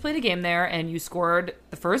team just played a game there, and you scored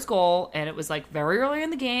the first goal, and it was, like, very early in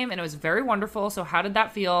the game, and it was very wonderful. So how did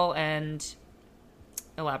that feel? And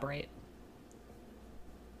elaborate.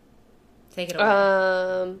 Take it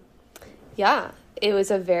away. Yeah, it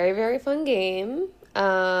was a very, very fun game.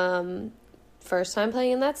 First time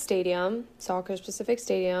playing in that stadium, soccer-specific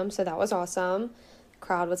stadium, so that was awesome.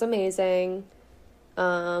 Crowd was amazing.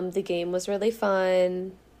 The game was really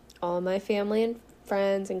fun. All my family and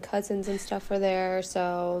friends and cousins and stuff were there,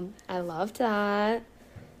 so I loved that.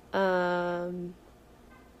 Yeah,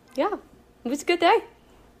 it was a good day.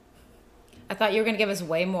 I thought you were going to give us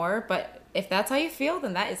way more, but if that's how you feel,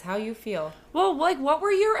 then that is how you feel. Well, like, what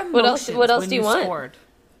were your emotions What else when do you want? scored?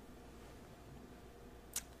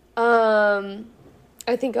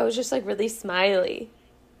 I think I was just, like, really smiley.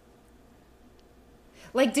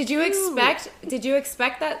 Like, did you expect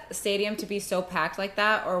that stadium to be so packed like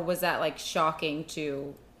that, or was that, like, shocking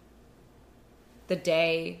to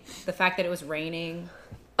the fact that it was raining?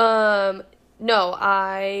 No,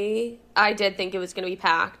 I did think it was going to be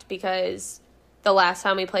packed because the last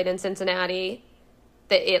time we played in Cincinnati,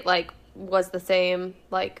 that it, like, was the same,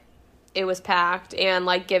 like, it was packed, and,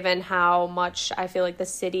 like, given how much I feel like the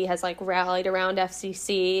city has, like, rallied around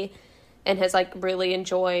FCC and has, like, really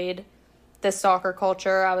enjoyed the soccer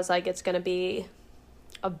culture, I was like, it's going to be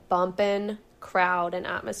a bumpin' crowd and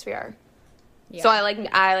atmosphere. Yeah. So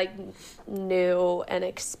I knew and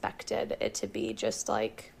expected it to be just,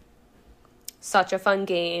 like, such a fun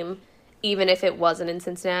game, even if it wasn't in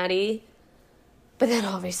Cincinnati. But then,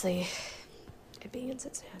 obviously, it being in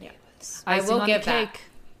Cincinnati was... I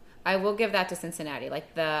will give that to Cincinnati.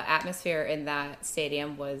 Like, the atmosphere in that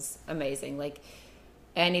stadium was amazing. Like,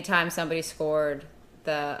 anytime somebody scored,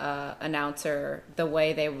 the announcer, the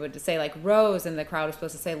way they would say, like, Rose, and the crowd was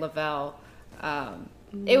supposed to say Lavelle.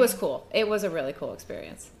 It was cool. It was a really cool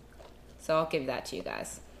experience. So I'll give that to you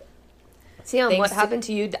guys. Sam, what happened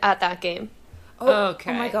to you at that game?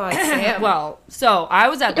 Okay. Oh my God, Sam. Well, so I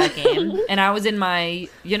was at that game, and I was in my,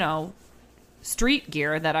 street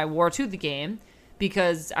gear that I wore to the game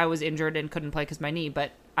because I was injured and couldn't play because of my knee, but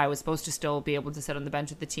I was supposed to still be able to sit on the bench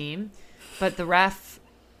with the team. But the ref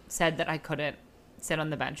said that I couldn't sit on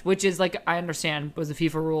the bench, which is, like, I understand was a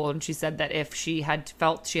FIFA rule, and she said that if she had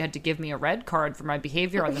felt she had to give me a red card for my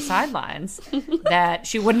behavior on the sidelines, that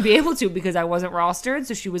she wouldn't be able to because I wasn't rostered,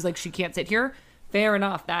 so she was like, she can't sit here. Fair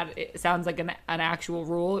enough. That it sounds like an actual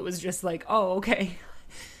rule. It was just like, oh, okay.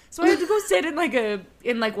 So I had to go sit in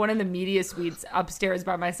one of the media suites upstairs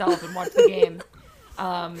by myself and watch the game.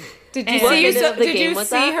 Did you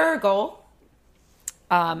see her goal?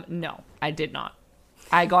 No, I did not.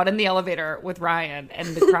 I got in the elevator with Ryan,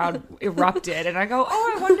 and the crowd erupted, and I go,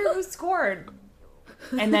 oh, I wonder who scored.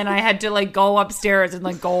 And then I had to, like, go upstairs and,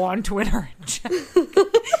 like, go on Twitter and check.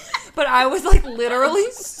 But I was, like,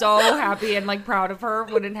 literally so happy and, like, proud of her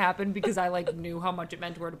when it happened because I, like, knew how much it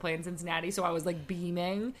meant to her to play in Cincinnati. So I was, like,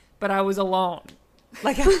 beaming, but I was alone.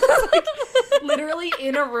 Like, I was, like, literally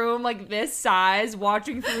in a room, like, this size,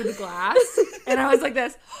 watching through the glass. And I was like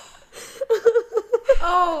this.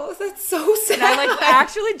 Oh, that's so sad. And I, like,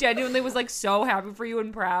 actually genuinely was, like, so happy for you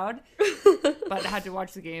and proud. But I had to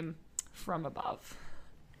watch the game from above.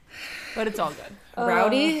 But it's all good.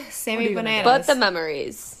 Rowdy, Sammy Bananas. But the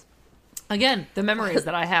memories. Again, the memories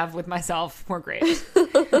that I have with myself were great.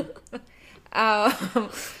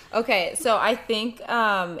 Okay, so I think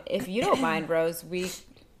if you don't mind, Rose, we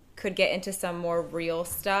could get into some more real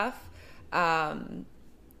stuff. And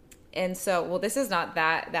so, well, this is not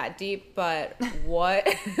that deep, but what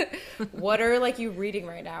are, like, you reading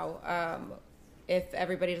right now? If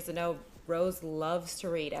everybody doesn't know, Rose loves to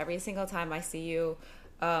read. Every single time I see you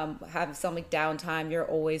have some, like, downtime, you're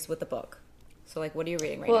always with the book. So, like, what are you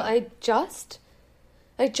reading right now? Well,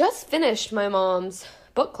 I just finished my mom's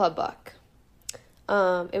book club book.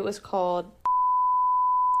 It was called...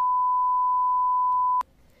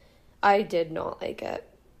 I did not like it.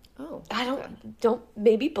 Oh. I don't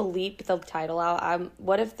maybe bleep the title out.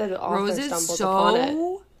 What if the author Rose is stumbles upon it?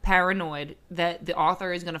 paranoid that the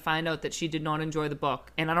author is going to find out that she did not enjoy the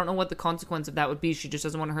book. And I don't know what the consequence of that would be. She just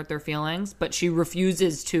doesn't want to hurt their feelings, but she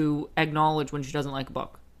refuses to acknowledge when she doesn't like a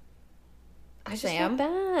book. I just feel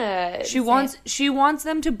bad. She wants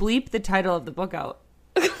them to bleep the title of the book out.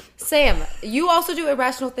 Sam, you also do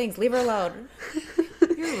irrational things. Leave her alone.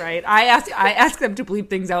 You're right. I ask them to bleep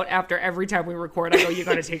things out after every time we record. I go, you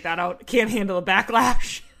got to take that out. Can't handle the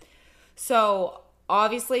backlash. So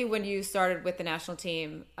obviously when you started with the national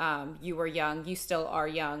team, you were young. You still are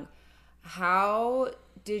young. How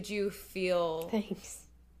did you feel? Thanks.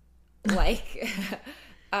 Like,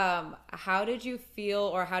 how did you feel,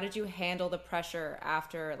 or how did you handle the pressure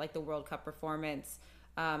after like the World Cup performance,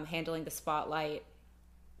 handling the spotlight?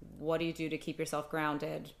 What do you do to keep yourself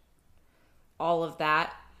grounded? All of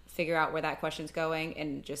that, figure out where that question's going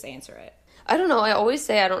and just answer it. I don't know. I always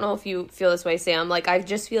say, I don't know if you feel this way, Sam. Like, I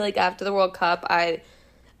just feel like after the World Cup, I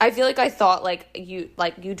feel like I thought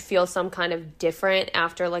you'd feel some kind of different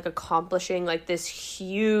after like accomplishing like this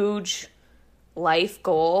huge life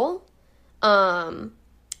goal. And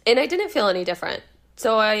I didn't feel any different.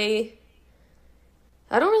 So I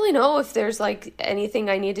don't really know if there's like anything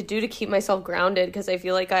I need to do to keep myself grounded, because I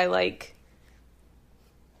feel like I like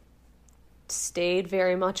stayed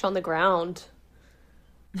very much on the ground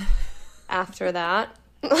after that.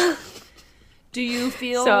 Do you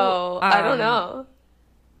feel so I don't know.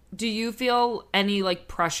 Do you feel any like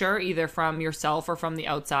pressure either from yourself or from the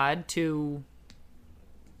outside to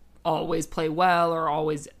always play well or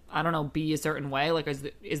always, I don't know, be a certain way? Like,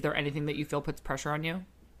 is there anything that you feel puts pressure on you?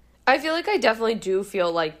 I feel like I definitely do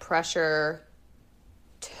feel like pressure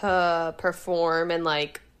to perform and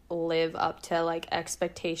like live up to like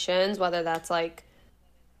expectations, whether that's like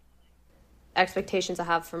expectations I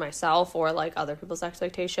have for myself or like other people's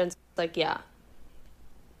expectations. Like, yeah,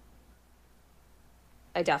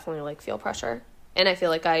 I definitely like feel pressure, and I feel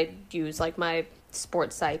like I use like my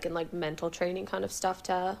sports psych and like mental training kind of stuff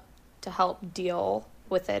to help deal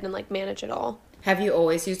with it and like manage it all. Have you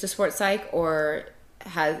always used a sports psych, or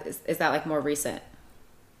is that like more recent?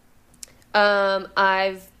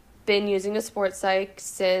 I've been using a sports psych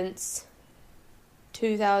since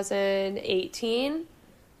 2018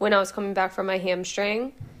 when I was coming back from my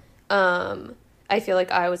hamstring. I feel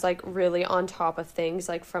like I was like really on top of things,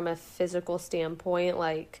 like from a physical standpoint,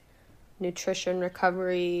 like nutrition,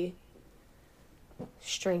 recovery,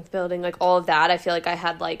 strength building, like all of that. I feel like I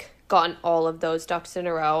had like gotten all of those ducks in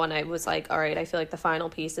a row, and I was like, all right, I feel like the final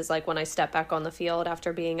piece is like when I step back on the field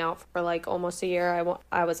after being out for like almost a year,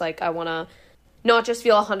 I was like, I want to not just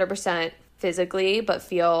feel 100% physically, but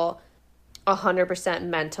feel 100%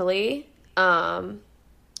 mentally. And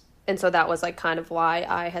so that was like kind of why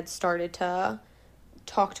I had started to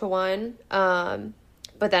talk to one.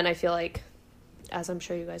 But then I feel like, as I'm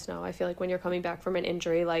sure you guys know, I feel like when you're coming back from an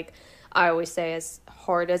injury, like I always say, as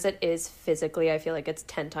hard as it is physically, I feel like it's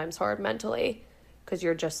 10 times hard mentally, because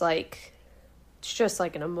you're just like, it's just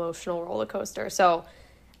like an emotional roller coaster. So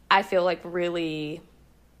I feel like really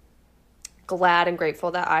glad and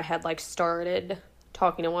grateful that I had like started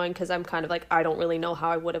talking to one, because I'm kind of like, I don't really know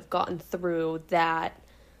how I would have gotten through that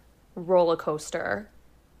roller coaster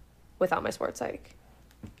without my sports psych.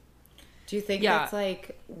 Do you think that's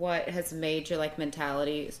like what has made your like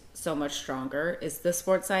mentality so much stronger, is the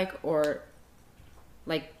sports psych, or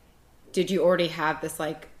like did you already have this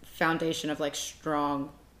like foundation of like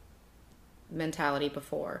strong mentality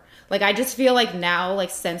before? Like I just feel like now,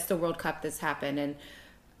 like since the World Cup this happened, and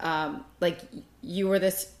like you were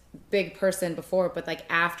this big person before, but like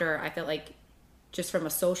after, I felt like just from a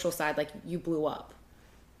social side, like you blew up.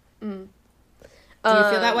 Do you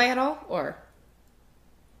feel that way at all, or?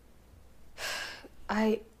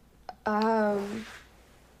 No,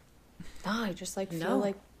 I just like feel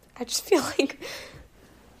like, I just feel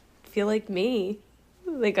like me.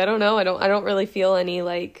 Like, I don't know. I don't really feel any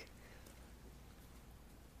like,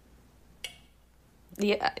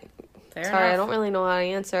 yeah. Fair Sorry, enough. I don't really know how to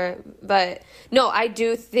answer it. But no, I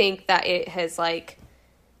do think that it has like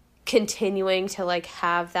continuing to like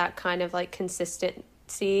have that kind of like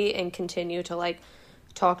consistency and continue to like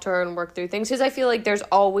talk to her and work through things, because I feel like there's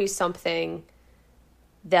always something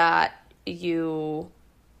that you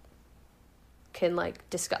can like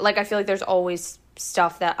discuss. Like I feel like there's always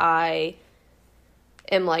stuff that I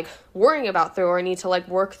am like worrying about through, or I need to like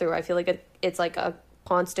work through. I feel like it's like a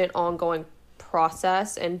constant ongoing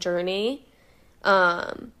process and journey.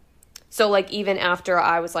 So like even after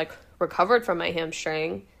I was like recovered from my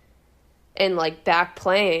hamstring and like back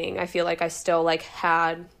playing, I feel like I still like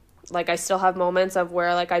had, like I still have moments of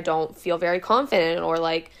where like I don't feel very confident, or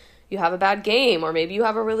like you have a bad game, or maybe you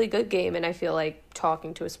have a really good game, and I feel like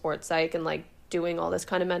talking to a sports psych and like doing all this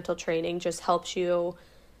kind of mental training just helps you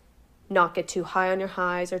not get too high on your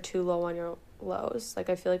highs or too low on your lows. Like,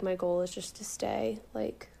 I feel like my goal is just to stay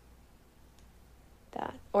like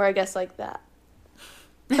that, or I guess like that,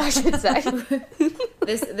 I should say.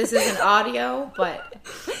 This isn't audio, but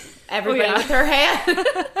everybody with her hand.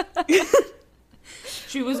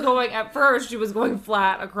 She was going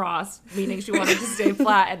flat across, meaning she wanted to stay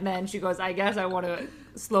flat, and then she goes, I guess I want to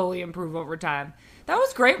slowly improve over time. That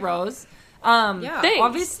was great, Rose. Yeah,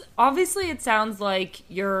 thanks. Obviously, it sounds like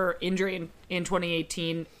your injury in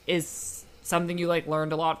 2018 is something you like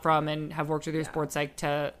learned a lot from and have worked with your sports psych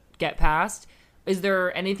to get past. Is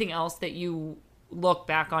there anything else that you look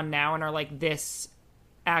back on now and are like, this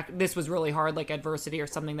was really hard, like adversity or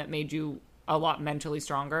something that made you a lot mentally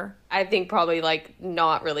stronger? I think probably like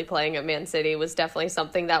not really playing at Man City was definitely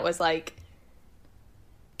something that was like,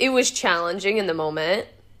 it was challenging in the moment,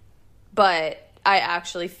 but I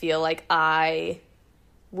actually feel like I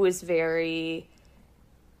was very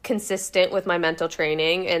consistent with my mental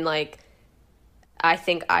training, and like I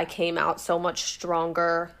think I came out so much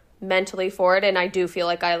stronger mentally for it, and I do feel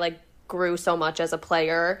like I like grew so much as a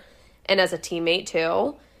player and as a teammate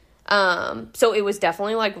too. So it was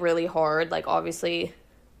definitely like really hard. Like, obviously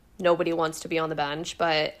nobody wants to be on the bench,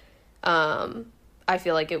 but I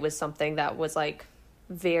feel like it was something that was like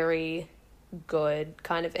very good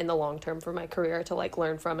kind of in the long term for my career to like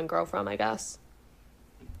learn from and grow from, I guess.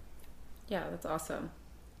 Yeah, that's awesome.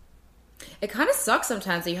 It kind of sucks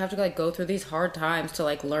sometimes that you have to like go through these hard times to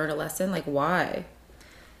like learn a lesson. Like, why?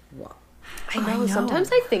 I know. Sometimes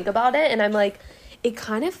I think about it and I'm like, it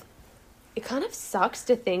kind of sucks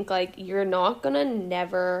to think like you're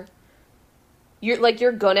gonna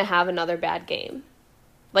have another bad game.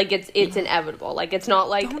 Like, it's inevitable. Like, it's not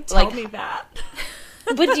like, don't tell me that.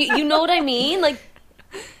 But you know what I mean? Like,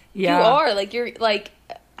 yeah. You are like, you're like,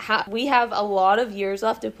 we have a lot of years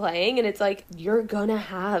left of playing, and it's like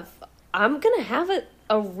I'm gonna have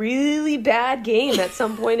a really bad game at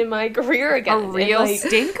some point in my career again. A real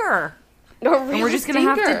stinker. And we're just gonna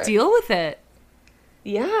have to deal with it.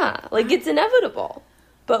 Yeah, like, it's inevitable.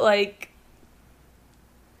 But like,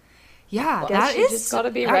 yeah, that is just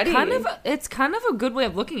gotta be ready. It's kind of a good way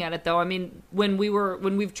of looking at it, though. I mean, when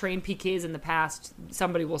we've trained PKs in the past,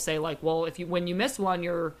 somebody will say like, well, when you miss one,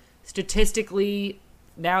 you're statistically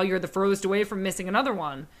now you're the furthest away from missing another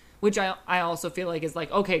one, which I also feel like is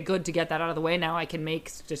like, okay, good to get that out of the way. Now I can make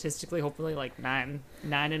statistically, hopefully, like nine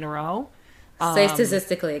in a row. Say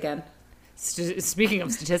statistically again. Speaking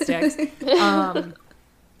of statistics,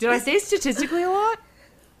 did I say statistically a lot?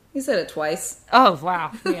 You said it twice. Oh,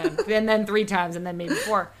 wow. Yeah. And then 3 times and then maybe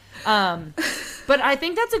 4. But I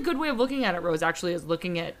think that's a good way of looking at it, Rose, actually, is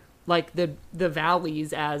looking at like the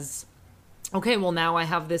valleys as, okay, well, now I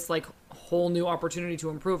have this like whole new opportunity to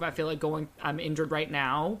improve. I feel like I'm injured right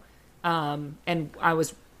now. And I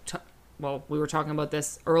was, we were talking about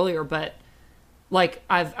this earlier, but like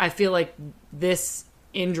I feel like this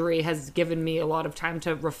injury has given me a lot of time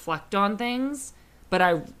to reflect on things. But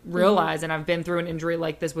I realize, and I've been through an injury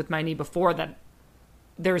like this with my knee before, that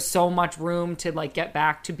there's so much room to like get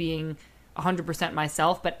back to being 100%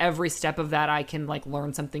 myself. But every step of that, I can like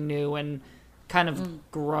learn something new and kind of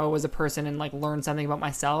grow as a person and like learn something about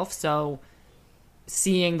myself. So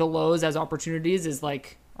seeing the lows as opportunities is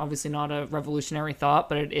like obviously not a revolutionary thought,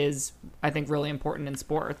 but it is, I think, really important in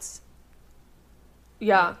sports.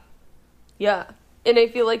 Yeah. Yeah. And I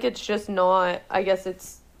feel like it's just not, I guess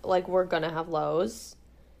it's, like, we're gonna have lows,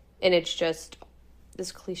 and it's just,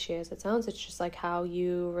 as cliche as it sounds, it's just like how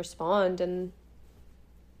you respond and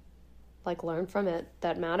like learn from it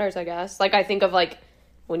that matters, I guess. Like, I think of like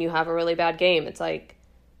when you have a really bad game, it's like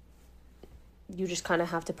you just kind of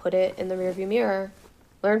have to put it in the rearview mirror,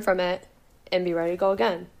 learn from it, and be ready to go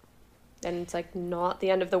again. And it's like not the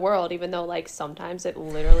end of the world, even though like sometimes it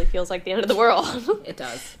literally feels like the end of the world. It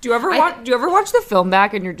does. Do you ever watch the film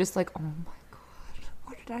back and you're just like, oh my,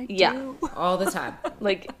 I do? Yeah, all the time.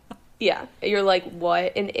 Like, yeah, you're like,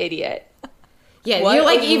 what an idiot. Yeah, what you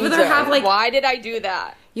like either have like, why did I do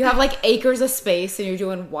that? You have like acres of space and you're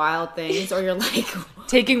doing wild things, or you're like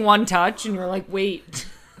taking one touch and you're like, wait,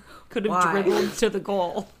 could have dribbled to the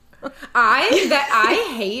goal.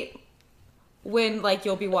 I hate when like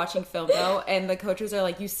you'll be watching film though and the coaches are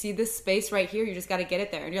like, you see this space right here, you just got to get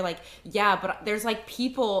it there, and you're like, yeah, but there's like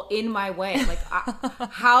people in my way, like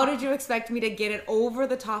how did you expect me to get it over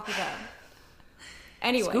the top of them?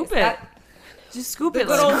 Anyways, scoop it. Just scoop it.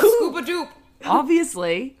 Good old scuba doop.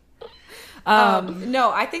 Obviously.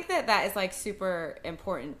 No, I think that is like super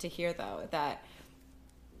important to hear though, that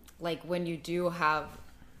like when you do have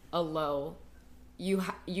a low,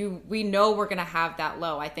 we know we're going to have that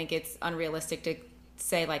low. I think it's unrealistic to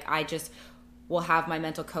say like, I just will have my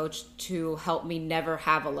mental coach to help me never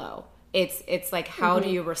have a low. It's like, how do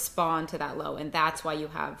you respond to that low? And that's why you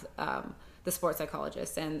have the sports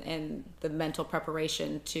psychologist and the mental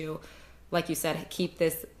preparation to, like you said, keep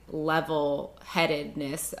this level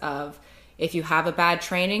headedness of, if you have a bad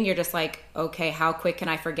training, you're just like, okay, how quick can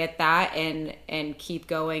I forget that and keep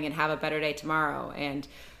going and have a better day tomorrow? And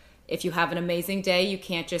if you have an amazing day, you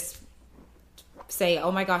can't just say,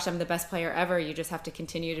 oh my gosh, I'm the best player ever. You just have to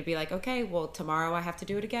continue to be like, okay, well, tomorrow I have to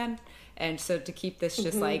do it again. And so to keep this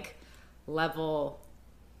just like level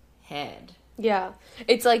head. Yeah.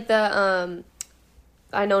 It's like the,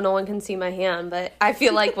 I know no one can see my hand, but I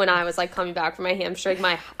feel like when I was like coming back from my hamstring,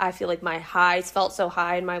 I feel like my highs felt so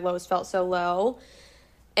high and my lows felt so low.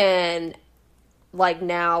 And like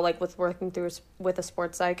now, like with working through with a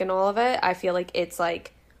sports psych and all of it, I feel like it's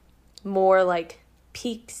like more like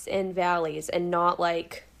peaks and valleys and not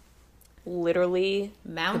like literally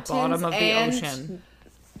mountains, the bottom of the ocean.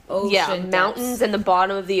 Yeah, mountains and the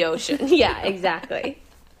bottom of the ocean. Yeah, exactly.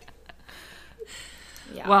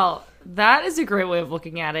 Yeah. Well, that is a great way of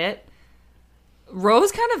looking at it.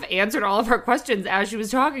 Rose kind of answered all of her questions as she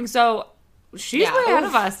was talking, so she's way ahead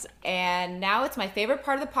of us. And now it's my favorite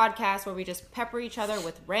part of the podcast where we just pepper each other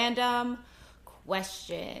with random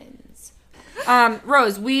questions.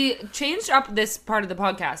 Rose, we changed up this part of the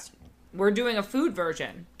podcast. We're doing a food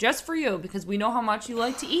version just for you because we know how much you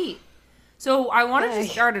like to eat. So I wanted to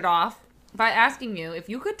start it off by asking you if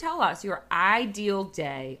you could tell us your ideal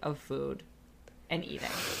day of food and eating.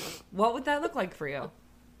 What would that look like for you?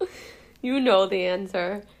 You know the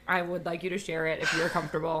answer. I would like you to share it if you're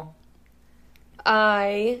comfortable.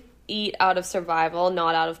 I eat out of survival,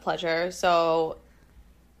 not out of pleasure. So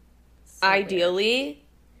ideally, weird.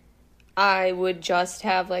 I would just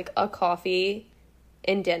have like a coffee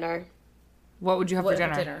and dinner. What would you have for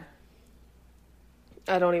dinner?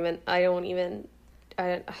 I don't know. Don't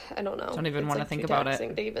even It's want to think about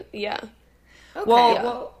it. Yeah. Okay.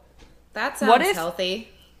 Well, that sounds healthy.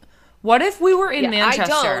 What if we were in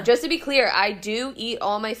Manchester? I don't. Just to be clear, I do eat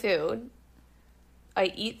all my food.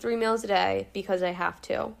 I eat 3 meals a day because I have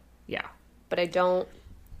to. Yeah. But I don't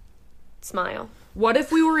smile. What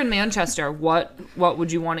if we were in Manchester? What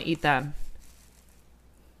would you want to eat then?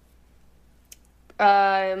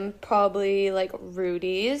 Probably like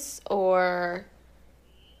Rudy's or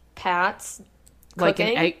Pat's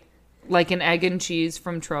cooking. Like an egg and cheese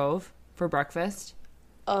from Trove for breakfast.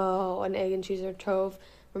 Oh, an egg and cheese or Trove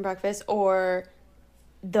from breakfast, or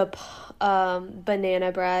the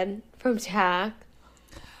banana bread from Tack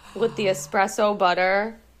with the espresso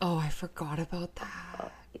butter. Oh, I forgot about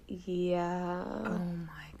that. Yeah. Oh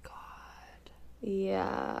my god.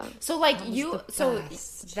 Yeah. So like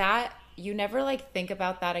that you never like think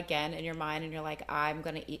about that again in your mind, and you're like, I'm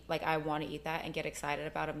gonna eat, like I want to eat that and get excited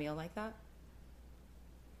about a meal like that.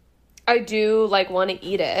 I do like want to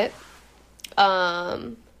eat it.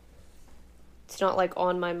 It's not like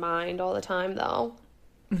on my mind all the time though.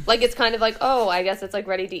 Like it's kind of like, oh, I guess it's like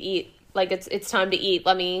ready to eat. Like it's time to eat.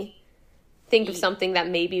 Let me think of something that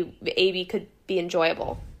maybe could be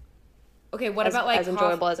enjoyable. Okay, what about like as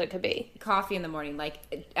enjoyable as it could be? Coffee in the morning. Like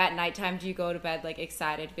at nighttime, do you go to bed like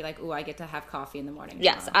excited to be like, ooh, I get to have coffee in the morning?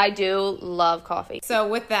 Yes, I do love coffee. So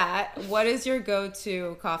with that, what is your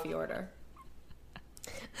go-to coffee order?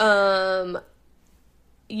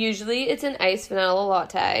 Usually it's an iced vanilla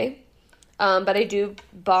latte. But I do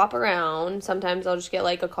bop around. Sometimes I'll just get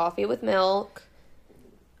like a coffee with milk,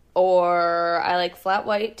 or I like flat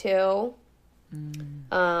white too.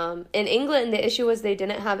 In England, the issue was they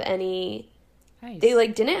didn't have any ice. They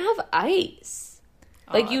like didn't have ice.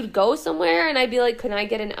 Like you'd go somewhere and I'd be like, can I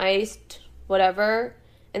get an iced whatever?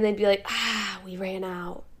 And they'd be like, we ran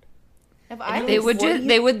out. They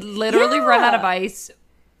would literally run out of ice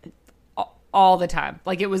all the time.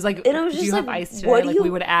 Like it was like, and I was do just you like, have ice today? Like we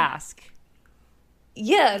would ask.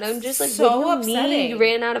 Yeah, and I'm just like, so what do you upsetting. mean you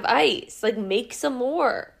ran out of ice? Like make some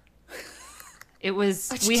more. It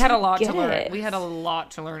was, we had a lot to learn. We had a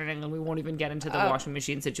lot to learn in England. We won't even get into the washing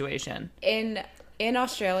machine situation. In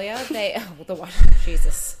Australia,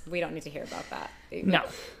 Jesus, we don't need to hear about that. No.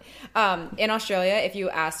 In Australia, if you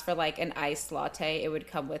asked for like an iced latte, it would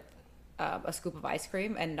come with a scoop of ice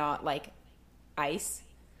cream and not like ice.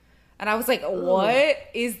 And I was like, what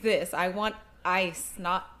is this? I want ice,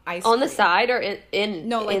 not ice on cream. the side or in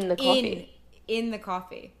the coffee? In the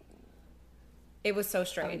coffee. It was so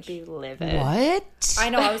strange. I'd be livid. What? I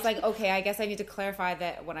know. I was like, okay, I guess I need to clarify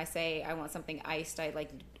that when I say I want something iced, I like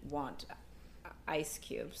want ice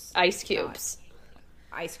cubes. Ice cubes.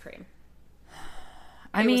 Ice cream.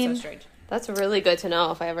 I mean, was so strange. That's really good to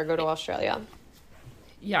know if I ever go to Australia.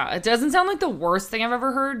 Yeah, it doesn't sound like the worst thing I've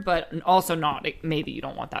ever heard, but also not. Maybe you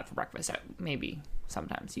don't want that for breakfast. Maybe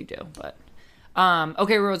sometimes you do, but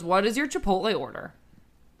okay, Rose, what is your Chipotle order?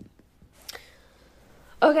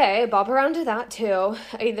 Okay, bop around to that too.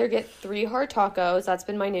 I either get 3 hard tacos. That's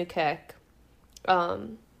been my new kick. Have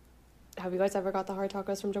you guys ever got the hard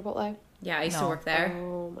tacos from Chipotle? Yeah, I used to work there.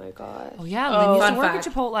 Oh my god. Oh yeah, Lynn used to Fun work fact.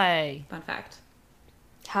 at Chipotle. Fun fact.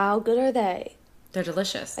 How good are they? They're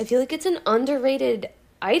delicious. I feel like it's an underrated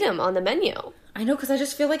item on the menu. I know, because I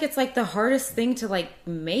just feel like it's like the hardest thing to like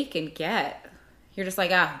make and get. You're just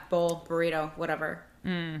like, bowl, burrito, whatever.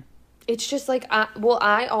 It's just like,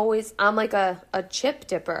 I'm like a chip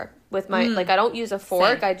dipper with my, like I don't use a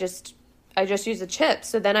fork. Same. I just use a chip.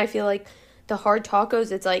 So then I feel like the hard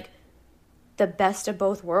tacos, it's like the best of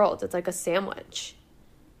both worlds. It's like a sandwich.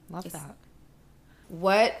 Love that.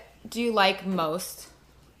 What do you like most?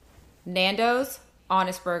 Nando's,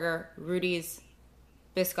 Honest Burger, Rudy's,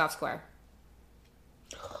 Biscoff Square.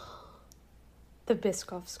 The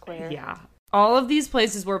Biscoff Square. Yeah. All of these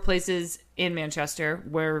places were places in Manchester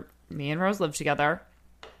where me and Rose lived together.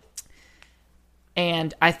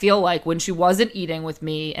 And I feel like when she wasn't eating with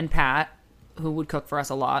me and Pat, who would cook for us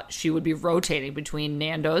a lot, she would be rotating between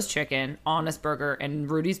Nando's chicken, Honest Burger, and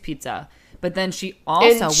Rudy's Pizza. But then she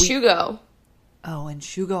also... And Shugo. Oh, and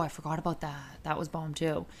Shugo, I forgot about that. That was bomb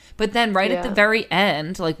too. But then right at the very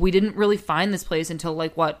end, like we didn't really find this place until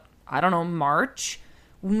like what, I don't know, March,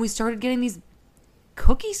 when we started getting these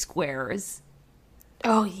cookie squares.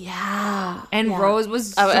 Oh yeah. And Yeah. Rose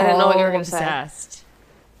was I didn't know what you were gonna obsessed.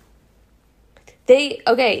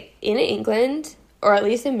 In England, or at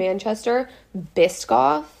least in Manchester,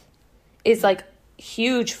 Biscoff is like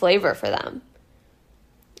huge flavor for them.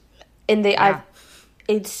 And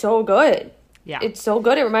it's so good. Yeah. It's so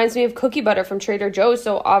good. It reminds me of cookie butter from Trader Joe's.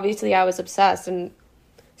 So obviously I was obsessed. And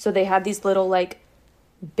so they had these little like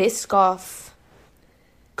Biscoff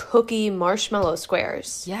cookie marshmallow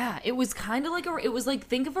squares. Yeah, it was kind of like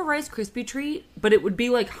think of a Rice Krispie treat, but it would be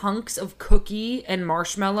like hunks of cookie and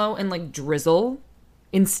marshmallow and like drizzle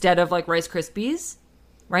instead of like Rice Krispies,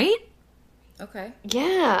 right? Okay.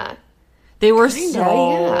 Yeah. They were Kinda,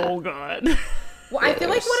 so good. Well, I feel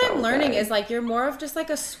like what so I'm learning good. is like you're more of just like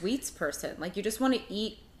a sweets person. Like you just want to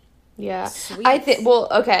eat. Yeah. Sweets. I think, well,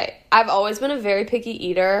 okay. I've always been a very picky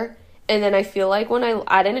eater. And then I feel like when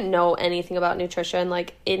I didn't know anything about nutrition,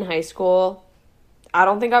 like in high school, I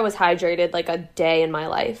don't think I was hydrated like a day in my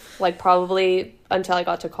life. Like probably until I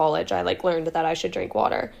got to college, I like learned that I should drink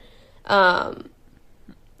water. And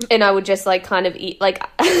I would just like kind of eat, like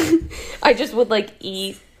I just would like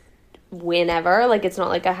eat whenever. Like it's not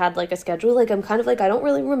like I had like a schedule. Like I'm kind of like, I don't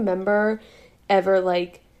really remember ever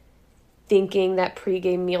like thinking that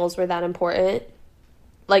pregame meals were that important.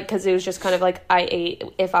 Like, because it was just kind of like I ate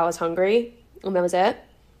if I was hungry, and that was it.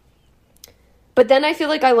 But then I feel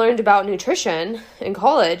like I learned about nutrition in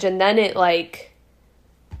college, and then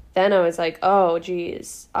then I was like, oh,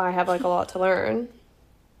 geez, I have like a lot to learn.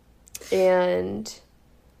 And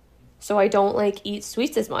so I don't like eat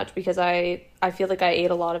sweets as much because I feel like I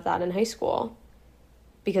ate a lot of that in high school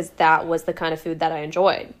because that was the kind of food that I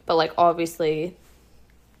enjoyed. But like, obviously,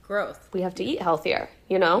 Growth. we have to eat healthier,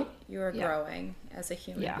 you know? You are growing as a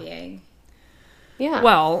human being. Yeah.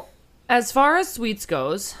 Well, as far as sweets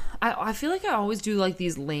goes, I feel like I always do like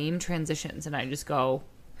these lame transitions and I just go,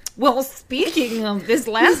 well, speaking of this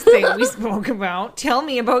last thing we spoke about, tell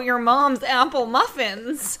me about your mom's apple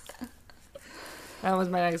muffins. That was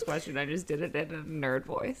my next question. I just did it in a nerd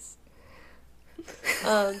voice.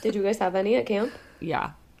 Did you guys have any at camp?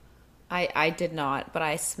 Yeah. I did not, but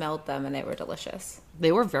I smelled them and they were delicious.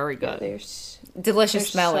 They were very good. They're Delicious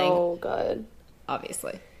smelling, so good.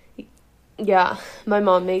 obviously. Yeah, my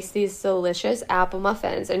mom makes these delicious apple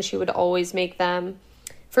muffins, and she would always make them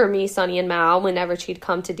for me, Sonny, and Mal whenever she'd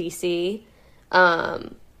come to DC.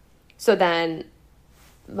 So then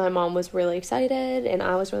my mom was really excited, and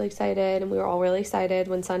I was really excited, and we were all really excited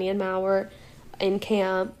when Sonny and Mal were in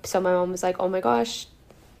camp. So my mom was like, oh my gosh,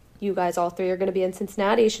 you guys all three are going to be in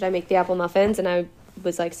Cincinnati. Should I make the apple muffins? And I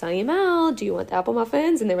was like, Sonny and Mal, do you want the apple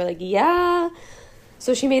muffins? And they were like, yeah.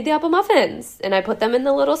 So she made the apple muffins, and I put them in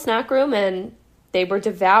the little snack room, and they were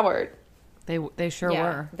devoured. They sure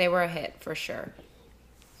were. They were a hit for sure.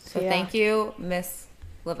 So Yeah. thank you, Miss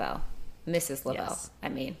Lavelle. Mrs. Lavelle, Yes. I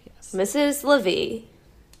mean. Mrs. Levy.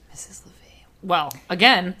 Mrs. Levy. Well,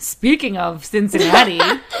 again, speaking of Cincinnati,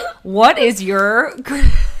 what is your...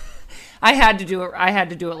 I had to do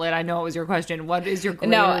it, Lynn. I know it was your question. What is your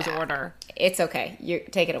grader's order? It's okay. You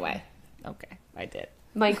take it away. Okay, I did.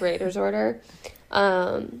 My grader's order.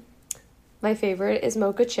 My favorite is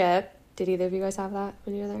mocha chip. Did either of you guys have that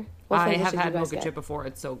when you were there? I have had mocha chip before.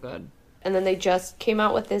 It's so good. And then they just came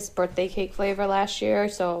out with this birthday cake flavor last year,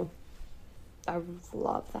 so I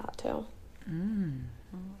love that too.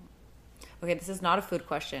 Okay, this is not a food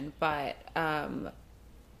question, but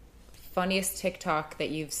funniest TikTok that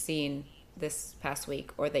you've seen this past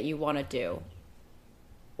week, or that you want to do,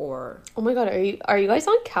 or oh my god, are you guys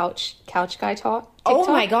on Couch Guy Talk? TikTok?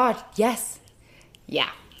 Oh my god, yes, yeah.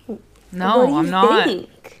 No, I'm not.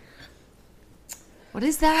 Think? What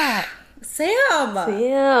is that? Sam.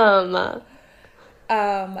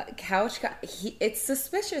 Couch guy. It's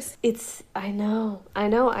suspicious. I know.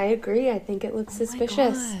 I agree. I think it looks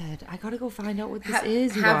suspicious. My God. I gotta go find out what this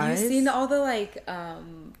is. You have guys. you seen all the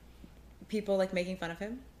people making fun of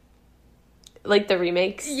him? Like the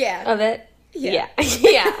remakes Yeah. of it? Yeah.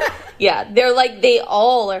 Yeah. They're they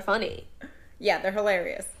all are funny. Yeah, they're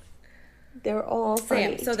hilarious. They're all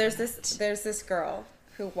funny. Sam, so there's this girl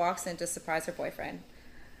who walks in to surprise her boyfriend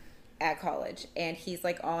at college, and he's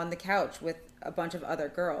on the couch with a bunch of other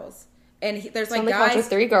girls, and there's on the guys couch with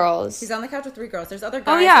 3 girls. He's on the couch with 3 girls. There's other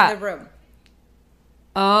guys in the room.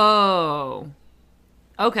 Oh,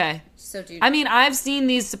 okay. So do you, I mean, I've seen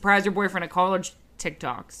these surprise your boyfriend at college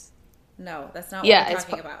TikToks. No, that's not what we're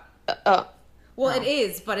talking about. Well, it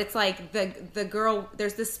is, but it's the girl.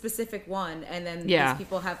 There's this specific one, and then these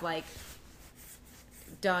people have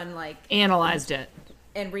done analyzed it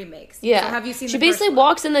and remakes. Yeah. So have you seen? She basically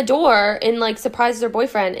walks in the door and surprises her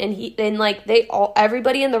boyfriend, and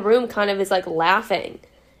everybody in the room kind of is laughing,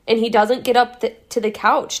 and he doesn't get up to the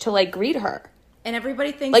couch to greet her. And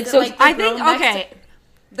everybody thinks that, so the I girl think next okay. To,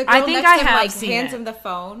 the girl I think next I to him, have seen hands it. him the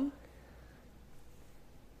phone.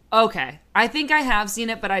 Okay, I think I have seen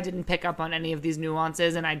it, but I didn't pick up on any of these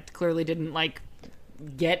nuances, and I clearly didn't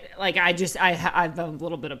get I'm a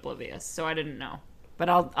little bit oblivious, so I didn't know. But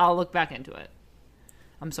I'll look back into it.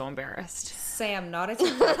 I'm so embarrassed. Sam, not a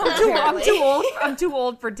I'm too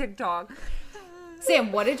old for TikTok.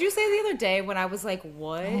 Sam, what did you say the other day when I was like,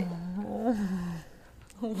 what?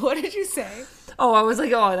 What did you say? Oh, I was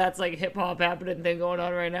like, that's hip hop happening thing going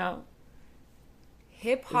on right now.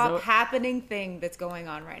 Hip hop happening thing that's going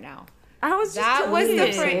on right now. I was just that was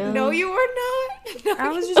joking. the prank. No, you were not. No, I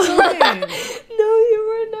was just joking. No, you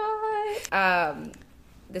were not.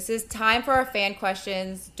 This is time for our fan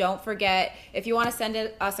questions. Don't forget, if you want to send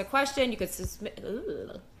us a question, you could submit.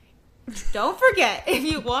 Don't forget, if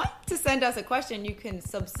you want to send us a question, you can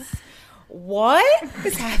What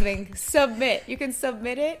is happening? Submit. You can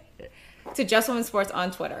submit it to Just Women Sports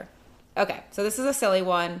on Twitter. Okay, so this is a silly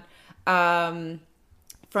one. From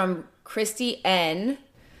Christy N.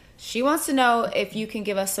 She wants to know if you can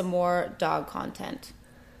give us some more dog content.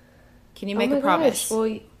 Can you make a promise? Gosh.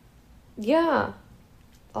 Well, yeah.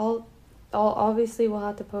 I'll obviously we'll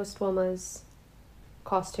have to post Wilma's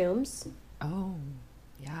costumes. Oh,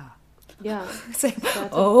 yeah. Yeah.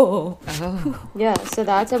 Yeah, so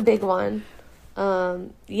that's a big one.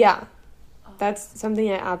 Yeah. That's something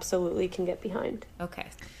I absolutely can get behind. Okay.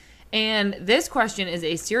 And this question is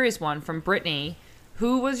a serious one from Brittany.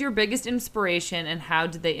 Who was your biggest inspiration and how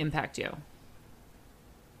did they impact you?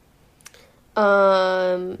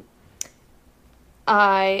 I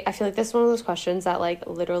feel like this is one of those questions that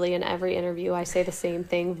literally in every interview I say the same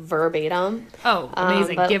thing verbatim. Oh,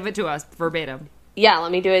 amazing. Give it to us verbatim. Yeah,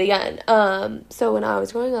 let me do it again. So when I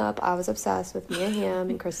was growing up, I was obsessed with Mia Hamm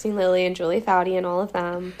and Christine Lilly and Julie Foudy and all of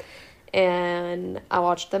them. And I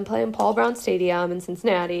watched them play in Paul Brown Stadium in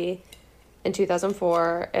Cincinnati in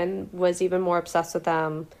 2004 and was even more obsessed with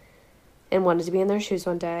them and wanted to be in their shoes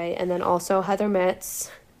one day. And then also Heather Mitz.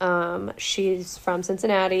 She's from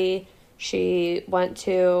Cincinnati. She went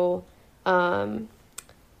to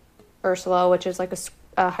Ursula, which is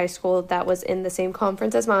a high school that was in the same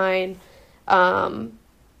conference as mine.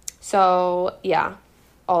 So yeah,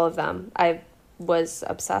 all of them. I was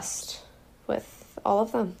obsessed with all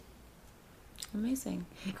of them. Amazing.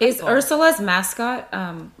 Incredible. Is Ursula's mascot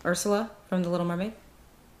Ursula from The Little Mermaid?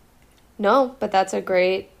 No, but that's a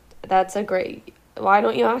great, why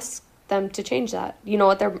don't you ask them to change that? You know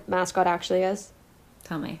what their mascot actually is?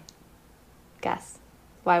 Tell me. Guess.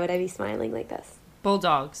 Why would I be smiling like this?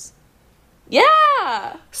 Bulldogs.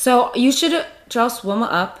 Yeah! So you should dress Wilma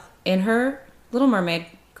up in her Little Mermaid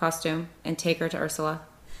costume and take her to Ursula.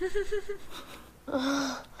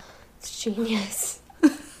 It's genius.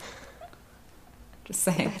 Just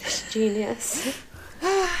saying. That is genius.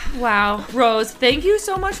 Wow. Rose, thank you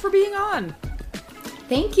so much for being on.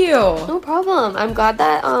 Thank you. No problem. I'm glad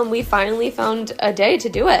that we finally found a day to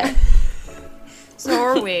do it. So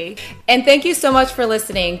are we. And thank you so much for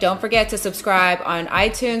listening. Don't forget to subscribe on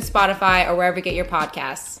iTunes, Spotify, or wherever you get your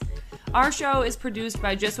podcasts. Our show is produced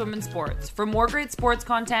by Just Women Sports. For more great sports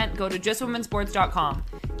content, go to justwomensports.com.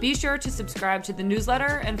 Be sure to subscribe to the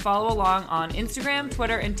newsletter and follow along on Instagram,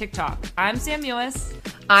 Twitter, and TikTok. I'm Sam Mewis.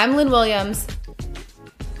 I'm Lynn Williams.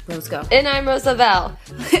 Rose, go. And I'm Rose Lavelle.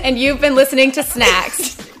 And you've been listening to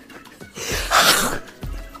Snacks.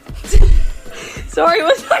 Sorry,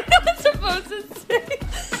 was I not supposed to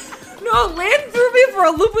say? No, Lynn threw me for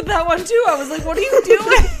a loop with that one too. I was like, what are you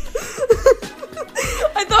doing?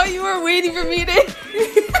 I thought you were waiting for me to.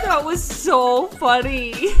 That was so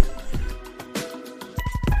funny.